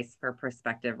advice for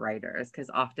prospective writers?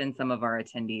 Because often some of our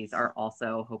attendees are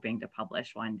also hoping to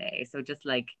publish one day. So just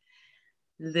like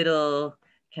little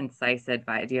concise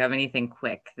advice. Do you have anything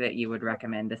quick that you would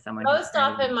recommend to someone? Most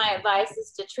often my advice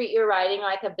is to treat your writing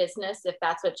like a business if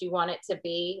that's what you want it to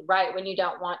be. Write when you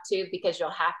don't want to, because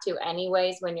you'll have to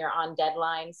anyways when you're on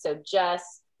deadline. So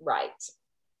just write.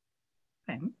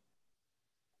 Okay.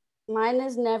 Mine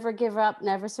is never give up,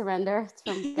 never surrender. It's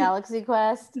from Galaxy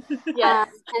Quest. Yes.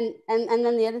 And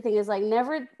then the other thing is like,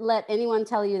 never let anyone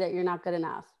tell you that you're not good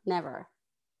enough. Never.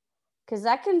 Because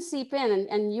that can seep in,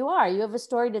 and you have a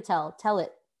story to tell. Tell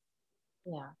it.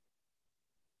 Yeah.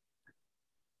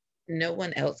 No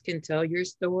one else can tell your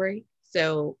story.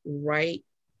 So write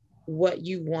what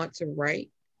you want to write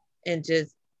and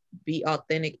just be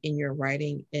authentic in your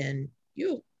writing, and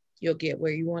you'll get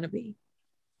where you want to be.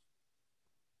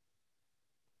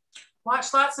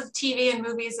 Watch lots of TV and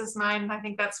movies is mine. I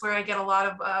think that's where I get a lot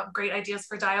of great ideas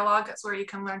for dialogue. That's where you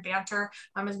can learn banter,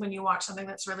 is when you watch something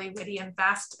that's really witty and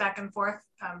fast back and forth.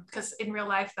 Because in real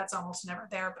life, that's almost never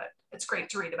there, but it's great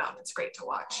to read about. It's great to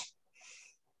watch.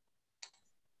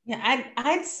 Yeah,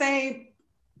 I'd say,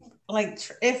 like,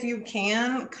 if you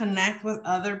can connect with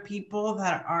other people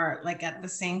that are like at the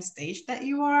same stage that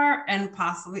you are, and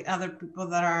possibly other people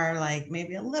that are like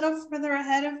maybe a little further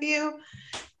ahead of you,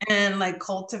 and like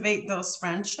cultivate those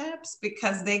friendships,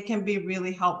 because they can be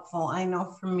really helpful. I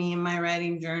know for me in my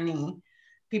writing journey,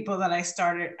 people that I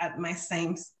started at my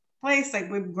same place,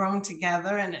 like we've grown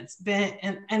together, and it's been,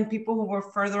 and people who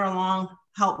were further along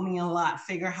helped me a lot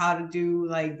figure how to do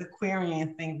like the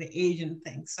querying thing, the Asian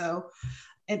thing. So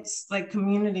it's like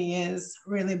community is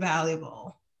really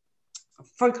valuable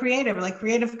for creative, like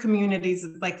creative communities,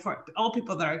 like for all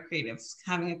people that are creatives,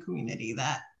 having a community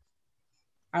that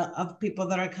are of people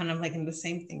that are kind of like in the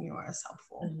same thing you are is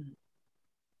helpful.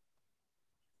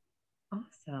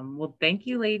 Awesome. Well, thank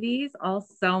you ladies all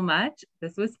so much.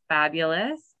 This was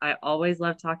fabulous. I always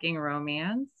love talking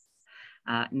romance.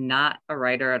 Not a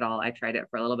writer at all. I tried it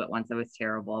for a little bit once. It was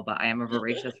terrible, but I am a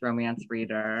voracious romance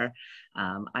reader.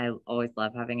 I always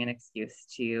love having an excuse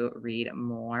to read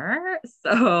more.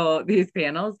 So these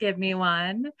panels give me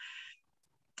one.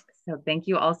 So thank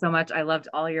you all so much. I loved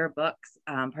all your books.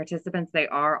 Participants, they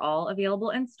are all available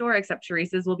in store, except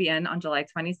Cheris's will be in on July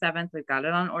 27th. We've got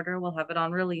it on order. We'll have it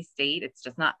on release date. It's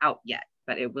just not out yet,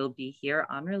 but it will be here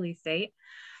on release date.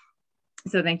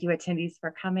 So thank you attendees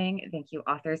for coming. Thank you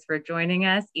authors for joining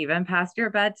us, even past your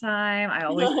bedtime. I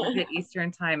always forget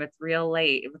Eastern time. It's real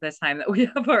late with the time that we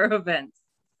have our events.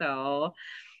 So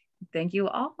thank you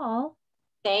all.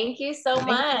 Thank you so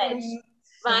much. You.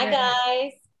 Bye,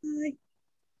 guys. Bye.